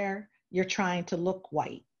your hair, you're trying to look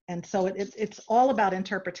white. And so it's all about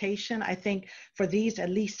interpretation. I think for these, at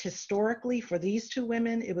least historically, for these two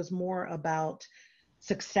women, it was more about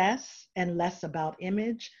success and less about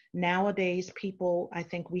image. Nowadays, people, I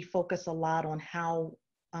think we focus a lot on how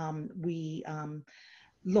we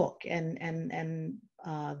look, and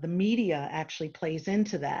the media actually plays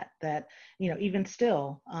into that, you know, even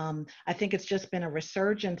still, I think it's just been a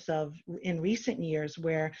resurgence of, in recent years,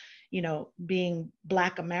 where, you know, being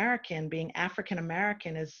Black American, being African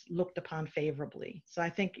American is looked upon favorably. So I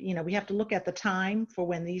think, you know, we have to look at the time for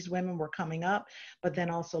when these women were coming up, but then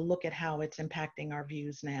also look at how it's impacting our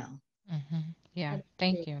views now. Yeah,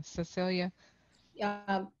 thank you. Cecilia?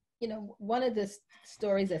 You know, one of the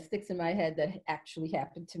stories that sticks in my head that actually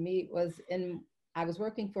happened to me was I was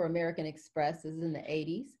working for American Express. This is in the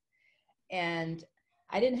 80s. And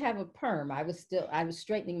I didn't have a perm. I was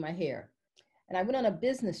straightening my hair. And I went on a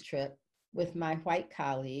business trip with my white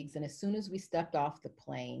colleagues. And as soon as we stepped off the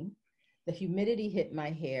plane, the humidity hit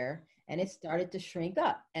my hair and it started to shrink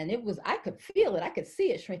up. And I could feel it. I could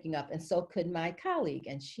see it shrinking up. And so could my colleague.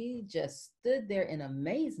 And she just stood there in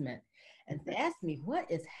amazement and asked me, what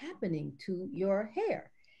is happening to your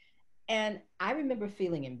hair? And I remember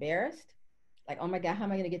feeling embarrassed, like, oh my God, how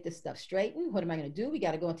am I going to get this stuff straightened? What am I going to do? We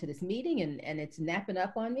got to go into this meeting, and it's napping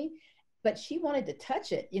up on me. But she wanted to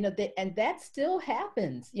touch it, you know, and that still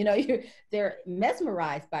happens. You know, they're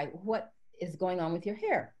mesmerized by what is going on with your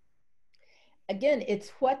hair. Again, it's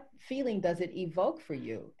what feeling does it evoke for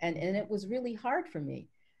you? And it was really hard for me.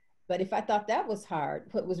 But if I thought that was hard,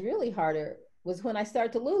 what was really harder was when I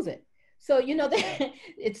started to lose it. So, you know,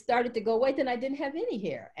 it started to go away, then I didn't have any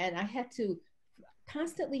hair. And I had to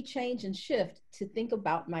constantly change and shift to think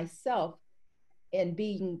about myself and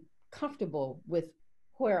being comfortable with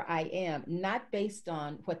where I am, not based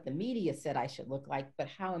on what the media said I should look like, but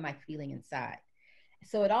how am I feeling inside?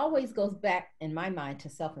 So it always goes back in my mind to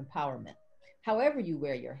self-empowerment, however you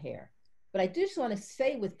wear your hair. But I just want to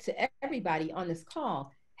say to everybody on this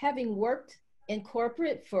call, having worked in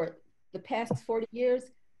corporate for the past 40 years,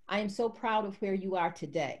 I am so proud of where you are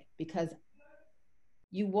today, because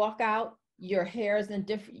you walk out, your hair is in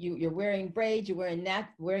different, you're wearing braids, you're wearing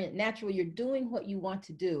natural, you're doing what you want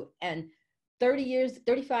to do. And 30 years,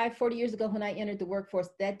 35, 40 years ago, when I entered the workforce,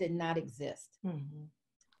 that did not exist.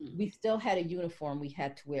 We still had a uniform we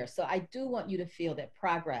had to wear. So I do want you to feel that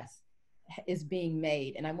progress is being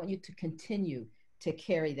made, and I want you to continue to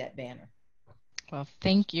carry that banner. Well,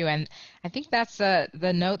 thank you. And I think that's the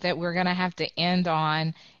note that we're going to have to end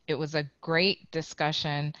on. It was a great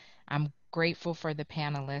discussion. I'm grateful for the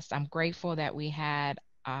panelists. I'm grateful that we had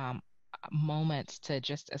moments to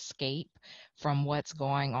just escape from what's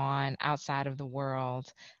going on outside of the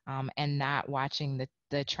world, and not watching the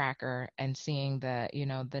tracker and seeing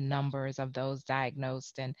the numbers of those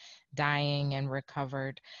diagnosed and dying and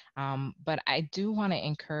recovered. But I do want to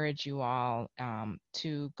encourage you all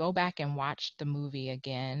to go back and watch the movie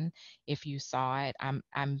again if you saw it.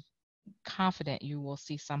 I'm confident you will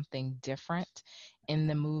see something different in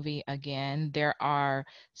the movie again. There are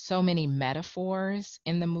so many metaphors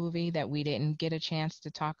in the movie that we didn't get a chance to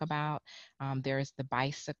talk about. There's the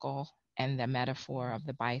bicycle and the metaphor of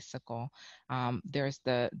the bicycle. There's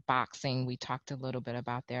the boxing, we talked a little bit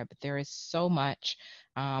about there, but there is so much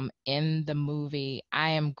in the movie. I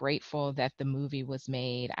am grateful that the movie was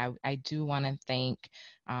made. I do want to thank,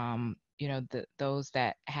 those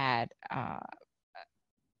that had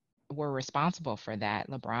were responsible for that: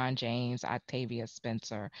 LeBron James, Octavia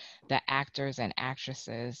Spencer, the actors and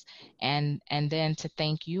actresses, and then to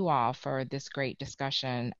thank you all for this great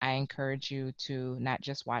discussion. I encourage you to not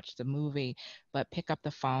just watch the movie, but pick up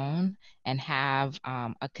the phone and have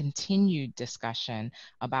a continued discussion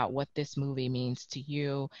about what this movie means to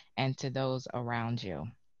you and to those around you.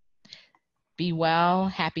 Be well,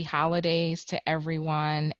 happy holidays to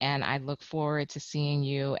everyone, and I look forward to seeing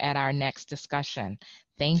you at our next discussion.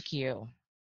 Thank you.